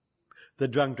 The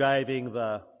drunk driving,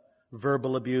 the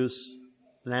verbal abuse,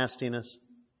 nastiness.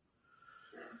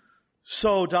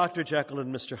 So, Dr. Jekyll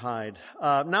and Mr. Hyde.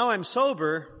 Now I'm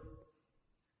sober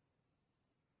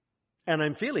and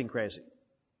I'm feeling crazy.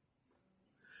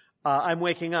 I'm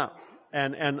waking up.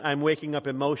 And I'm waking up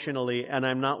emotionally, and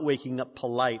I'm not waking up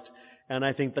polite. And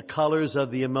I think the colors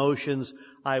of the emotions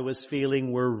I was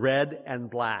feeling were red and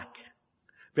black.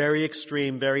 Very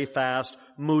extreme, very fast,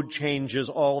 mood changes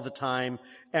all the time.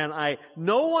 And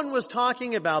no one was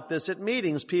talking about this at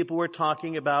meetings. People were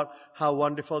talking about how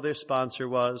wonderful their sponsor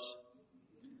was.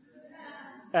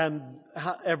 And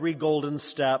every golden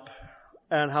step.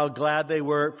 And how glad they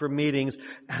were for meetings.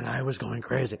 And I was going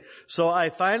crazy. So I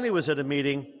finally was at a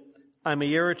meeting. I'm a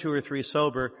year or 2 or 3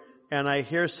 sober, and I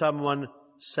hear someone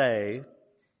say,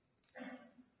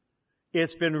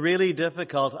 it's been really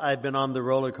difficult. I've been on the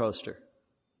roller coaster.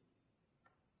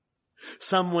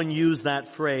 Someone used that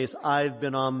phrase, I've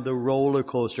been on the roller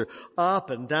coaster,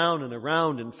 up and down and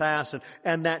around and fast,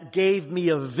 and that gave me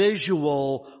a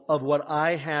visual of what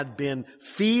I had been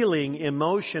feeling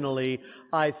emotionally.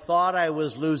 I thought I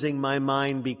was losing my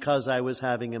mind because I was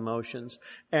having emotions,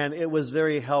 and it was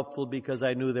very helpful because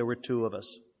I knew there were 2 of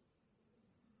us.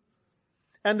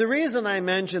 And the reason I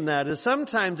mention that is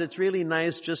sometimes it's really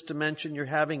nice just to mention you're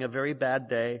having a very bad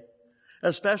day,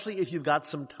 especially if you've got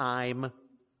some time.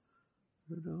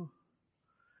 You know,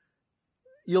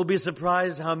 you'll be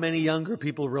surprised how many younger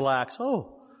people relax.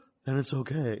 Oh, then it's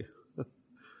okay.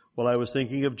 Well, I was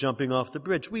thinking of jumping off the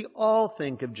bridge. We all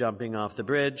think of jumping off the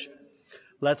bridge.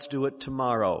 Let's do it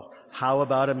tomorrow. How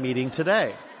about a meeting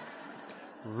today?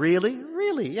 Really?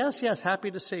 Really? Yes,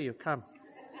 happy to see you. Come.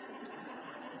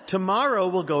 Tomorrow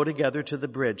we'll go together to the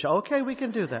bridge. Okay, we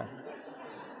can do that.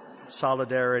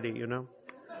 Solidarity, you know.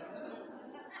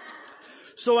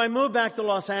 So I moved back to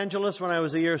Los Angeles when I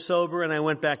was a year sober, and I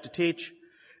went back to teach.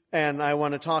 And I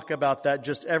want to talk about that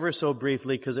just ever so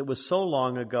briefly because it was so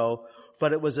long ago,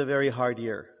 but it was a very hard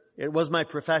year. It was my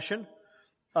profession,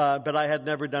 but I had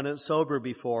never done it sober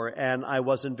before, and I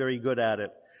wasn't very good at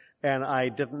it. And I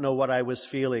didn't know what I was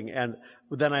feeling. And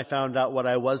then I found out what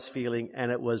I was feeling,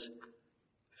 and it was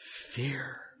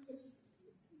fear.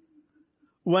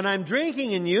 When I'm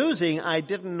drinking and using, I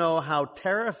didn't know how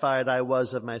terrified I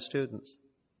was of my students.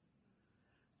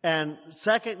 And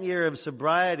second year of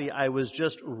sobriety, I was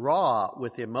just raw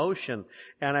with emotion.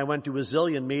 And I went to a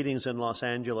zillion meetings in Los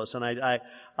Angeles. And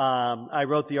I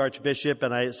wrote the Archbishop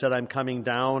and I said, I'm coming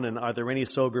down. And are there any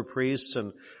sober priests?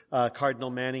 And Cardinal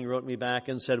Manning wrote me back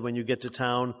and said, when you get to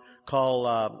town,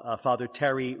 call Father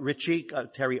Terry Ritchie,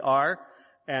 Terry R.,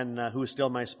 and who's still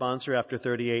my sponsor after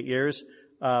 38 years.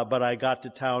 But I got to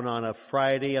town on a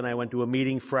Friday, and I went to a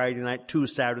meeting Friday night, 2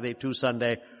 Saturday, 2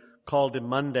 Sunday, called him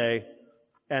Monday,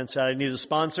 and said, I need a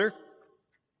sponsor.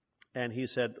 And he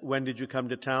said, when did you come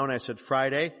to town? I said,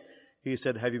 Friday. He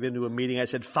said, have you been to a meeting? I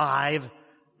said, 5.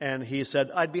 And he said,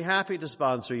 I'd be happy to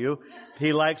sponsor you.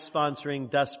 He likes sponsoring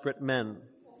desperate men.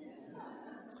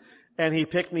 And he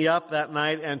picked me up that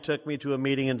night and took me to a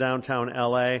meeting in downtown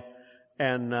L.A.,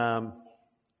 and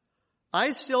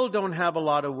I still don't have a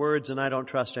lot of words, and I don't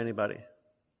trust anybody.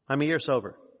 I'm a year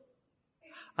sober.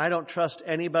 I don't trust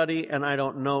anybody, and I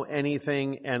don't know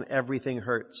anything, and everything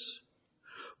hurts.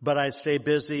 But I stay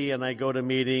busy, and I go to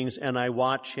meetings, and I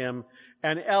watch him.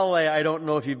 And L.A., I don't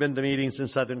know if you've been to meetings in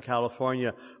Southern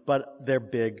California, but they're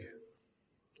big.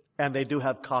 And they do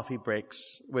have coffee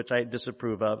breaks, which I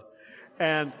disapprove of.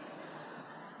 And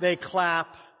they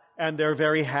clap, and they're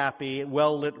very happy,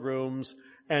 well-lit rooms,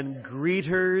 and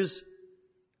greeters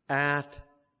at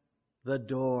the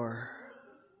door.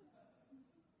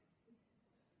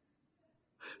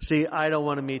 See, I don't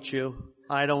want to meet you.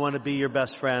 I don't want to be your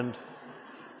best friend.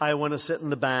 I want to sit in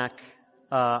the back.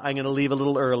 I'm going to leave a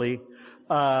little early.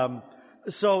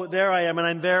 So there I am, and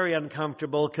I'm very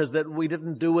uncomfortable because that we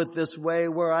didn't do it this way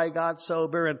where I got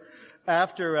sober. And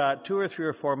after 2 or 3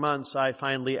 or 4 months, I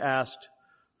finally asked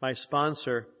my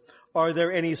sponsor, are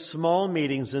there any small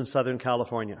meetings in Southern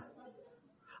California?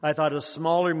 I thought a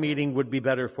smaller meeting would be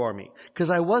better for me because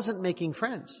I wasn't making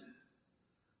friends.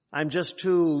 I'm just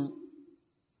too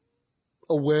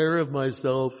aware of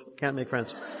myself. Can't make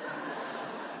friends.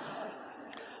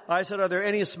 I said, are there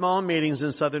any small meetings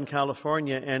in Southern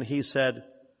California? And he said,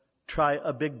 try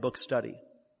a big book study.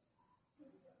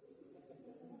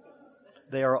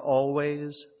 They are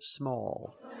always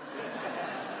small.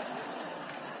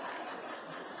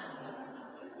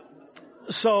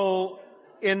 So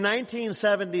in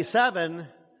 1977,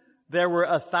 there were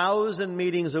 1,000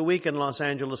 meetings a week in Los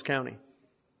Angeles County.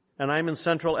 And I'm in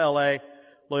central LA,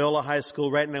 Loyola High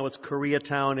School. Right now it's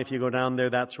Koreatown. If you go down there,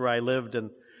 that's where I lived.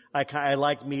 And I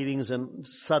like meetings in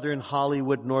southern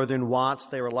Hollywood, northern Watts.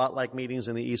 They were a lot like meetings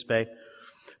in the East Bay.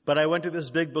 But I went to this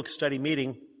big book study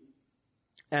meeting,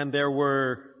 and there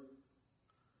were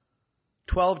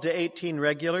 12 to 18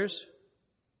 regulars.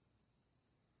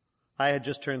 I had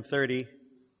just turned 30.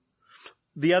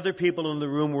 The other people in the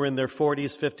room were in their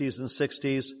 40s, 50s, and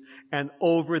 60s. And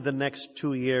over the next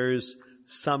 2 years,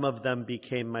 some of them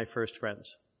became my first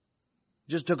friends.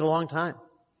 It just took a long time.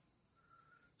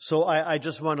 So I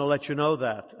just want to let you know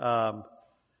that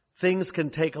things can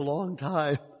take a long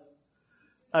time.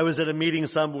 I was at a meeting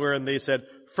somewhere and they said,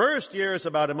 first year is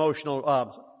about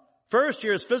first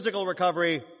year is physical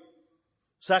recovery,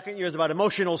 second year is about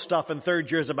emotional stuff, and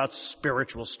third year is about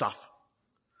spiritual stuff.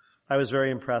 I was very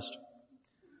impressed.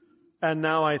 And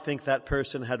now I think that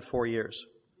person had 4 years.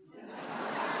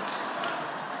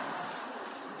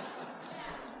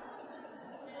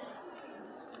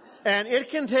 And it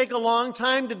can take a long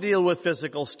time to deal with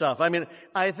physical stuff. I mean,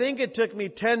 I think it took me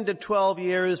 10 to 12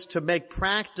 years to make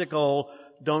practical,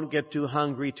 don't get too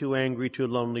hungry, too angry, too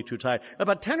lonely, too tired.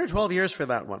 About 10 or 12 years for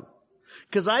that one.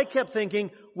 Because I kept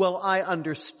thinking, well, I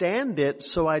understand it,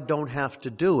 so I don't have to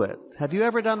do it. Have you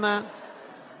ever done that?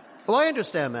 Well, I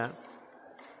understand that.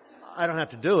 I don't have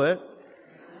to do it.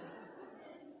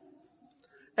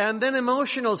 And then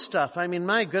emotional stuff. I mean,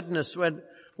 my goodness,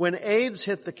 when AIDS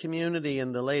hit the community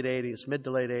in the late 80s, mid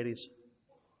to late 80s,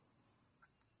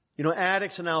 you know,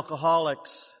 addicts and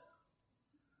alcoholics,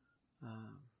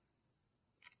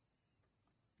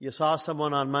 you saw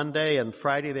someone on Monday and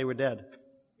Friday they were dead.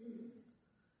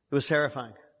 It was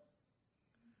terrifying.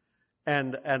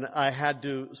 And I had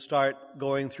to start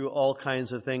going through all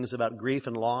kinds of things about grief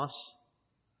and loss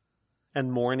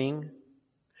and mourning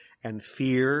and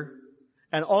fear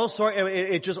and all sorts.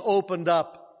 It just opened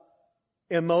up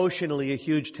emotionally a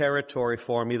huge territory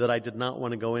for me that I did not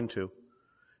want to go into.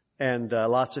 And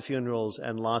lots of funerals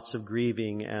and lots of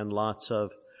grieving and lots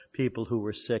of people who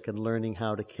were sick and learning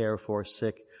how to care for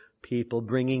sick people,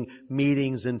 bringing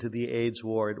meetings into the AIDS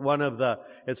ward.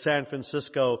 At San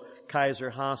Francisco Kaiser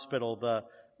Hospital,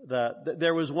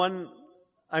 there was one,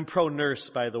 I'm pro-nurse,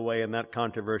 by the way, in that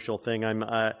controversial thing. I'm,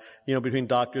 between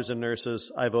doctors and nurses,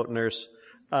 I vote nurse.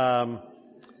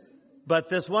 But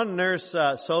this one nurse,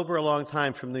 sober a long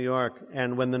time from New York,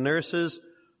 and when the nurses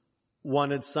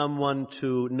wanted someone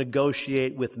to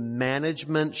negotiate with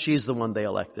management, she's the one they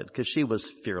elected, because she was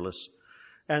fearless.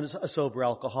 And a sober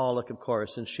alcoholic, of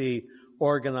course, and she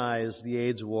organized the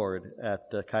AIDS ward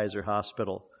at the Kaiser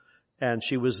Hospital. And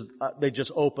they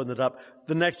just opened it up.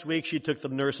 The next week she took the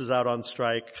nurses out on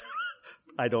strike.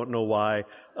 I don't know why.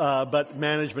 But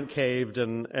management caved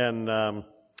and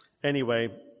anyway,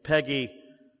 Peggy,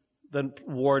 the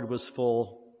ward was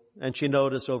full, and she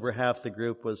noticed over half the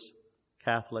group was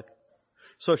Catholic.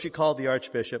 So she called the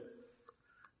Archbishop,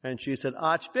 and she said,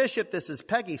 Archbishop, this is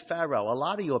Peggy Farrow. A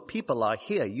lot of your people are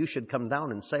here. You should come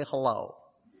down and say hello.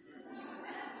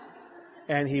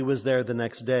 And he was there the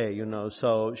next day,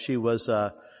 so she was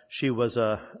a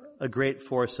great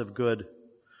force of good.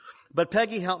 But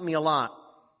Peggy helped me a lot.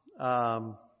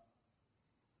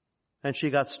 And she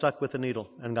got stuck with a needle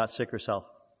and got sick herself.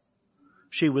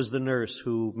 She was the nurse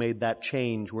who made that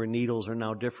change where needles are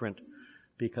now different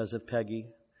because of Peggy.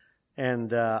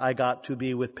 And I got to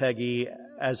be with Peggy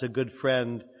as a good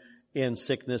friend in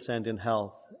sickness and in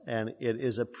health. And it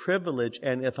is a privilege.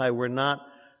 And if I were not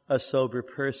a sober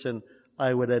person,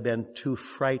 I would have been too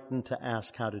frightened to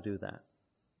ask how to do that.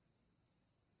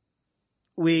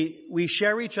 We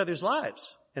share each other's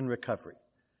lives in recovery.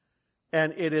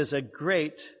 And it is a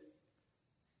great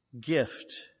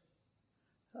gift.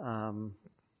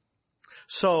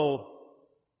 So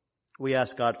we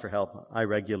ask God for help. I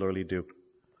regularly do.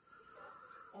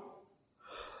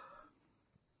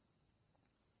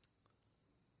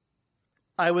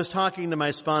 I was talking to my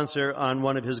sponsor on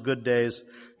one of his good days.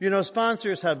 You know,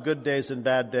 sponsors have good days and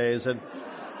bad days,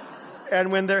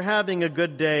 and when they're having a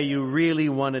good day, you really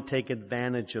want to take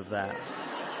advantage of that.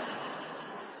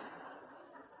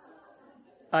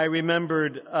 I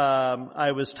remembered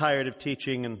I was tired of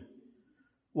teaching, and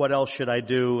what else should I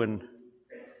do? And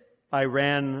I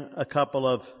ran a couple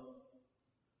of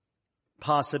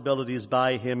possibilities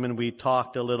by him, and we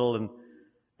talked a little,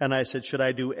 and I said, should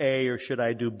I do A or should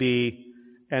I do B?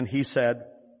 And he said,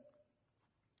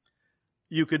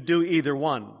 you could do either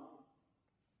one.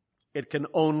 It can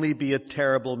only be a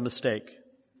terrible mistake.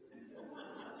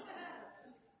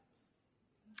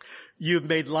 You've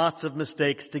made lots of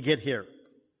mistakes to get here.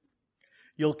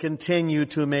 You'll continue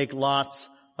to make lots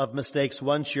of mistakes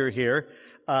once you're here.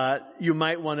 You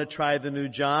might want to try the new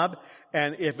job,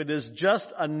 and if it is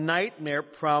just a nightmare,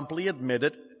 promptly admit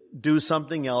it, do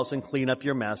something else and clean up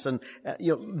your mess. And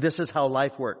this is how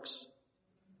life works.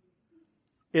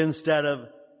 Instead of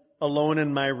alone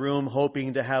in my room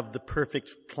hoping to have the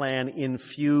perfect plan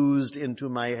infused into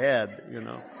my head,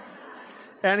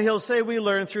 And he'll say we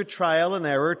learn through trial and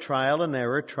error, trial and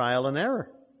error, trial and error.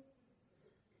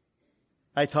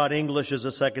 I taught English as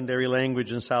a secondary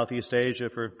language in Southeast Asia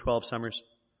for 12 summers.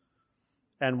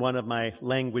 And one of my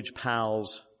language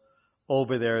pals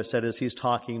over there said, as he's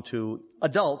talking to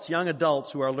adults, young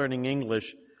adults who are learning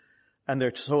English, and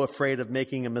they're so afraid of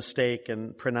making a mistake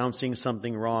and pronouncing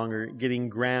something wrong or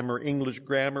getting English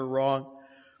grammar wrong,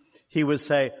 he would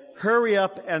say, hurry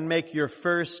up and make your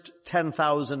first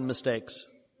 10,000 mistakes.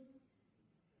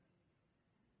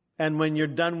 And when you're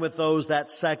done with those, that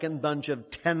second bunch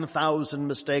of 10,000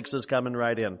 mistakes is coming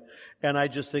right in. And I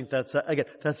just think that's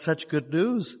such good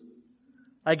news.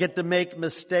 I get to make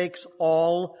mistakes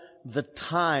all the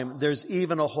time. There's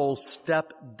even a whole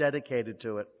step dedicated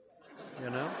to it,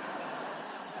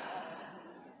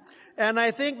 And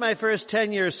I think my first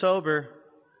 10 years sober,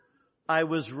 I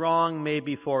was wrong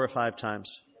maybe 4 or 5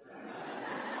 times.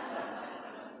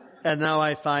 And now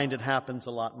I find it happens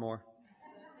a lot more.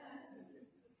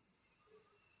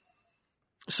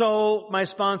 So my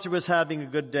sponsor was having a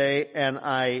good day, and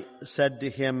I said to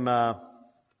him, can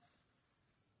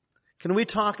we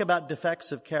talk about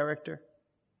defects of character?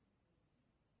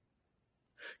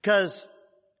 Because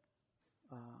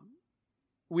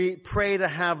we pray to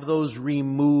have those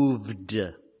removed.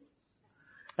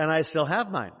 And I still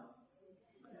have mine.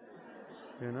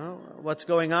 What's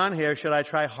going on here? Should I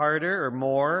try harder or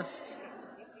more?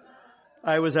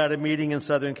 I was at a meeting in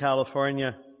Southern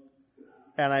California,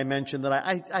 and I mentioned that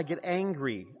I get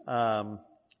angry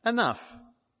enough.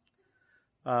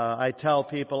 I tell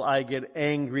people I get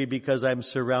angry because I'm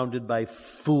surrounded by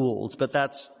fools, but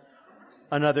that's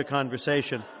another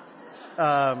conversation.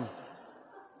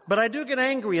 But I do get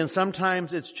angry, and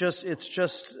sometimes it's just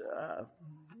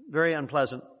very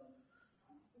unpleasant.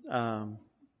 And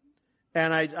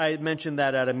I mentioned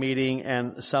that at a meeting,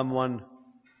 and someone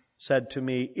said to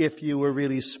me, if you were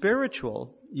really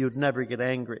spiritual, you'd never get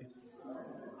angry.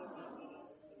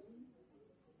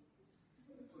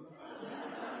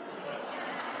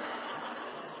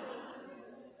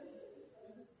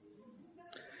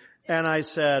 And I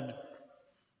said,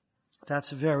 that's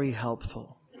very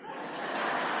helpful.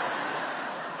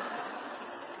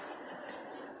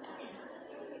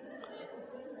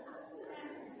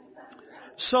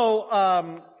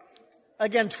 So,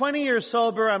 again, 20 years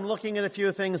sober, I'm looking at a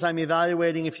few things, I'm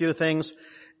evaluating a few things,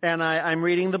 and I'm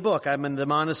reading the book. I'm in the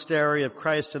Monastery of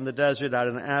Christ in the Desert out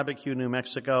in Abiquiu, New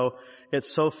Mexico. It's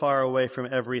so far away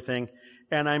from everything.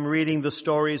 And I'm reading the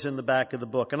stories in the back of the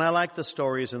book. And I like the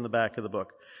stories in the back of the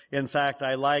book. In fact,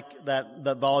 I like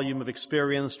that volume of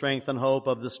Experience, Strength, and Hope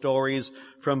of the stories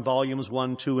from volumes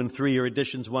 1, 2, and 3, or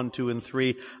editions 1, 2, and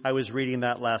 3. I was reading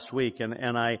that last week,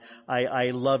 and I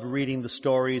love reading the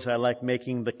stories. I like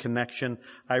making the connection.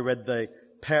 I read the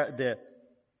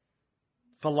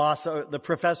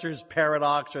professor's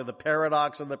paradox, or the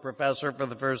paradox of the professor for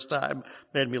the first time.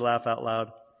 Made me laugh out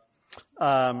loud.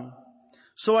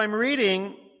 So I'm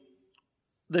reading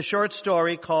the short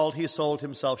story called He Sold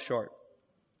Himself Short.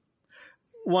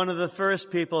 One of the first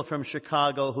people from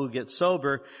Chicago who gets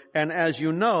sober, and as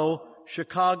you know,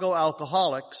 Chicago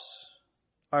alcoholics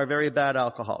are very bad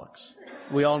alcoholics.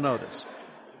 We all know this.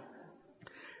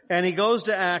 And he goes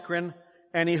to Akron,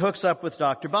 and he hooks up with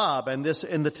Dr. Bob, and this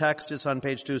in the text is on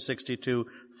page 262,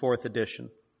 4th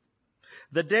edition.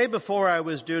 The day before I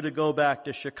was due to go back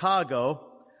to Chicago,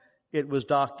 it was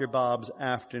Dr. Bob's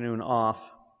afternoon off.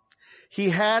 He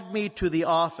had me to the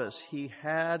office. He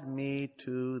had me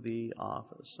to the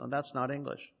office. Oh, that's not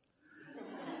English.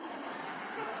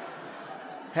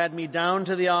 Had me down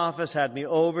to the office, had me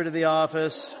over to the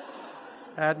office.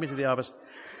 Add me to the office.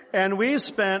 And we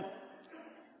spent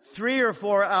 3 or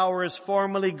 4 hours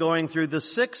formally going through the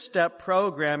 6-step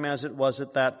program as it was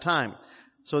at that time.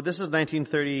 So this is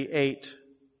 1938,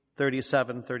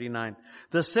 37, 39.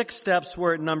 The 6 steps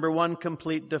were, number 1,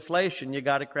 complete deflation. You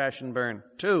got to crash and burn.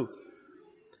 2,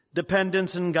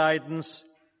 dependence and guidance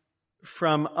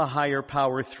from a higher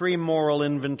power. 3, moral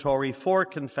inventory. 4,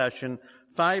 confession.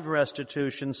 5,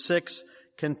 restitution. 6,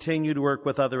 continued work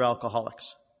with other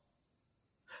alcoholics.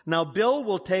 Now, Bill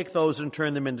will take those and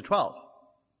turn them into 12.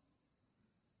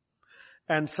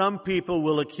 And some people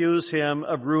will accuse him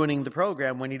of ruining the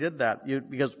program when he did that,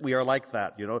 because we are like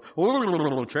that, you know.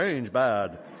 Oh, change,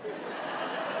 bad.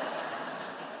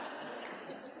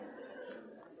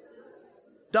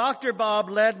 Dr. Bob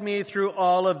led me through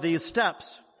all of these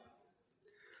steps.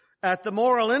 At the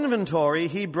moral inventory,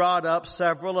 he brought up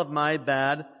several of my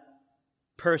bad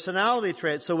personality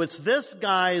traits. So it's this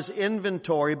guy's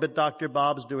inventory, but Dr.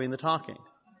 Bob's doing the talking.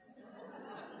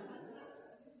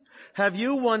 Have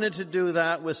you wanted to do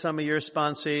that with some of your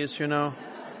sponsees, you know?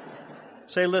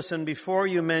 Say, listen, before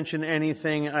you mention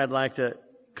anything, I'd like to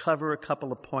cover a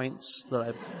couple of points that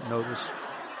I've noticed.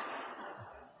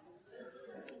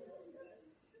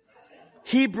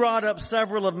 He brought up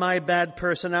several of my bad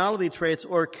personality traits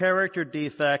or character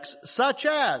defects, such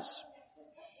as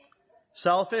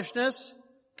selfishness,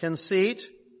 conceit,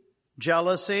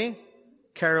 jealousy,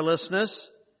 carelessness,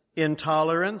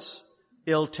 intolerance,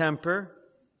 ill temper,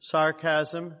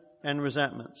 sarcasm, and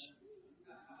resentments.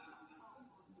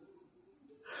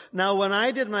 Now, when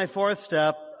I did my 4th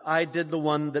step, I did the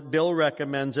one that Bill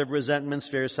recommends of resentments,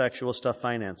 fear, sexual stuff,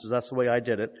 finances. That's the way I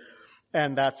did it.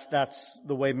 And that's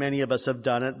the way many of us have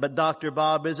done it. But Dr.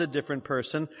 Bob is a different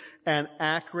person, and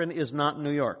Akron is not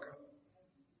New York.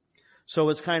 So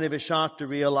it's kind of a shock to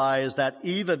realize that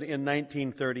even in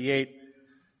 1938,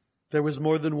 there was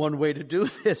more than one way to do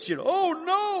this. You know,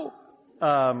 oh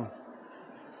no!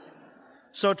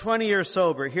 So 20 years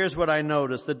sober, here's what I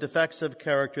noticed, the defects of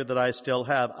character that I still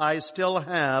have. I still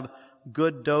have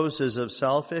good doses of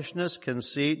selfishness,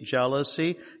 conceit,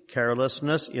 jealousy,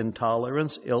 carelessness,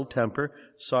 intolerance, ill temper,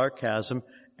 sarcasm,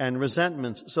 and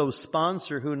resentments. So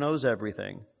sponsor who knows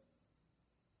everything.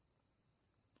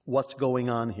 What's going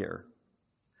on here?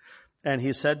 And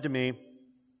he said to me,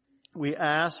 we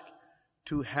ask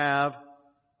to have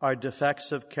our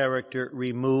defects of character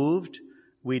removed.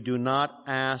 We do not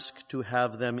ask to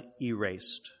have them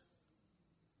erased.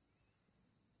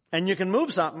 And you can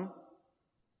move something,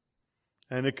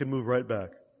 and it can move right back.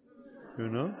 You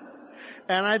know?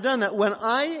 And I've done that. When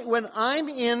I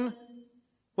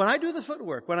do the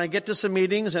footwork, when I get to some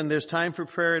meetings and there's time for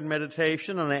prayer and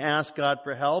meditation and I ask God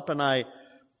for help and I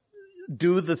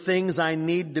do the things I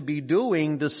need to be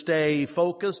doing to stay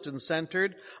focused and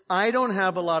centered, I don't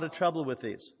have a lot of trouble with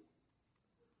these.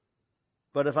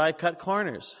 But if I cut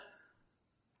corners,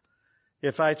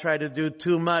 if I try to do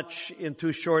too much in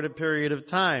too short a period of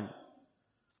time,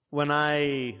 when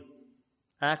I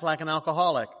act like an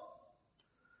alcoholic,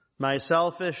 my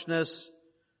selfishness,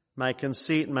 my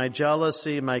conceit, my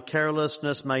jealousy, my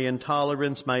carelessness, my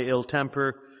intolerance, my ill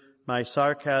temper, my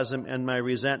sarcasm, and my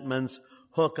resentments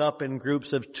hook up in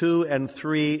groups of 2 and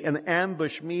 3 and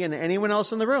ambush me and anyone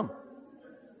else in the room.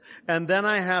 And then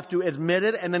I have to admit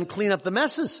it and then clean up the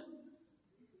messes.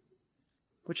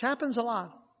 Which happens a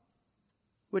lot.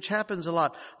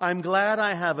 I'm glad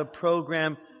I have a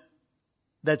program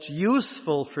that's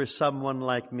useful for someone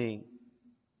like me.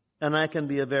 And I can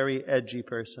be a very edgy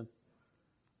person.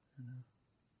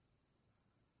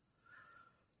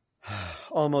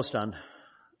 Almost done.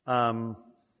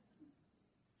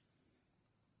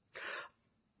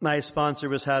 My sponsor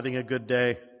was having a good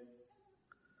day.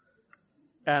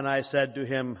 And I said to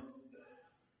him,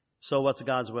 so what's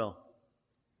God's will?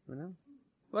 You know?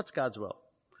 What's God's will?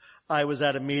 I was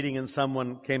at a meeting and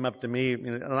someone came up to me,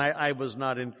 and I was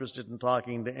not interested in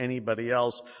talking to anybody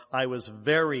else. I was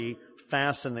very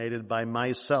fascinated by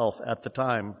myself at the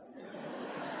time.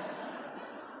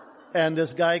 And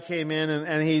this guy came in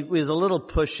and he was a little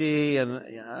pushy and,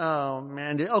 oh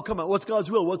man, oh come on, what's God's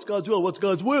will? What's God's will? What's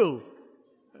God's will?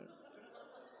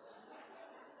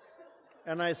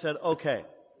 And I said, okay,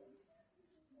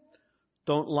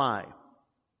 don't lie,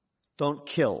 don't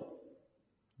kill,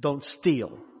 don't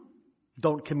steal,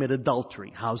 don't commit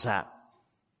adultery. How's that?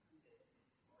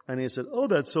 And he said, oh,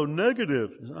 that's so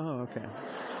negative. I said, oh, okay.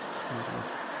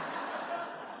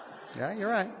 Yeah, you're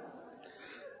right.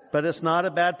 But it's not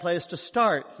a bad place to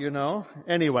start, you know.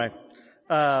 Anyway,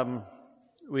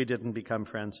 we didn't become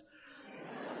friends.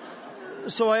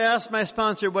 So I asked my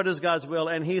sponsor, what is God's will?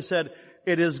 And he said,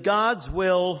 it is God's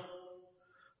will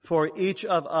for each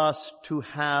of us to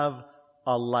have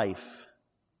a life.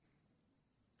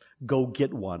 Go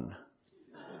get one.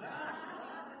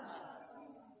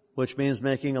 Which means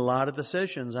making a lot of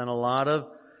decisions and a lot of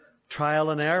trial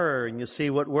and error, and you see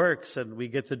what works, and we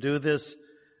get to do this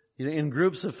in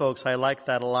groups of folks. I like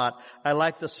that a lot. I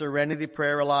like the serenity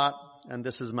prayer a lot, and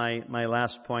this is my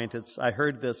last point. I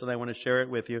heard this and I want to share it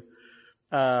with you.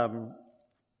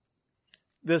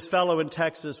 This fellow in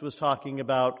Texas was talking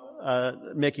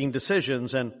about making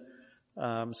decisions and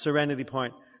serenity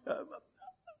point.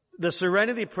 The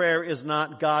serenity prayer is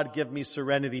not God give me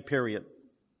serenity, period.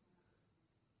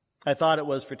 I thought it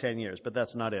was for 10 years, but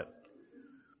that's not it.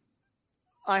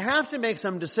 I have to make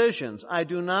some decisions. I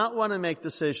do not want to make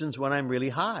decisions when I'm really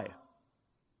high.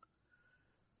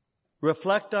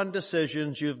 Reflect on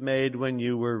decisions you've made when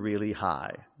you were really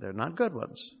high. They're not good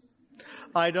ones.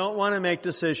 I don't want to make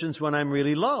decisions when I'm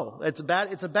really low. It's a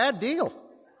bad deal.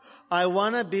 I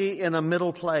want to be in a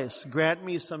middle place. Grant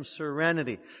me some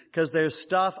serenity, because there's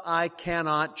stuff I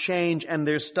cannot change and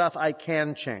there's stuff I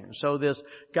can change. So this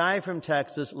guy from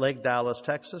Texas, Lake Dallas,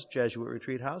 Texas, Jesuit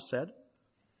Retreat House, said,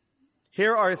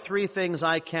 here are 3 things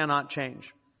I cannot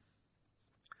change.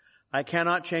 I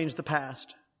cannot change the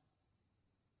past.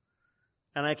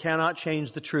 And I cannot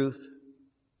change the truth.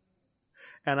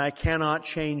 And I cannot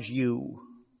change you.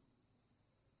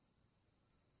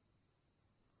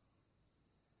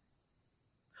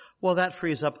 Well, that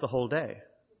frees up the whole day.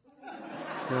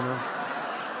 You know?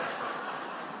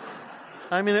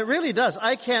 I mean, it really does.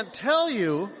 I can't tell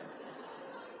you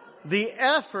the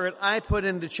effort I put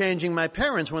into changing my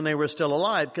parents when they were still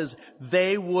alive, because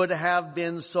they would have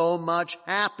been so much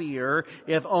happier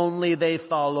if only they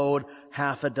followed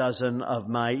half a dozen of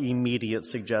my immediate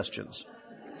suggestions.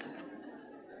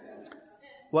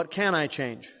 What can I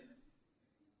change?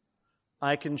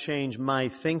 I can change my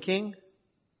thinking,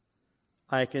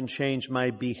 I can change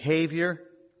my behavior,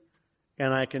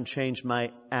 and I can change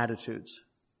my attitudes.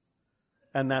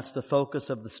 And that's the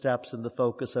focus of the steps and the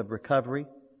focus of recovery.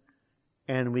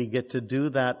 And we get to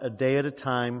do that a day at a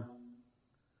time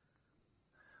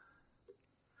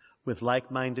with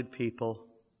like-minded people,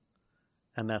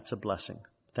 and that's a blessing.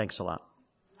 Thanks a lot.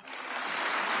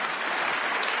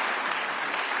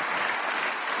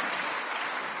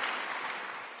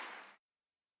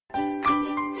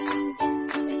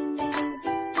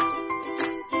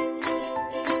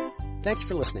 Thanks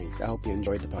for listening. I hope you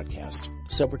enjoyed the podcast.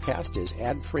 Sobercast is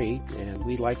ad-free, and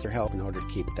we'd like your help in order to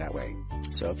keep it that way.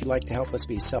 So if you'd like to help us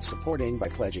be self-supporting by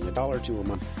pledging $1 or $2 a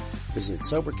month, visit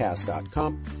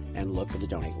Sobercast.com and look for the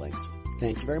donate links.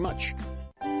 Thank you very much.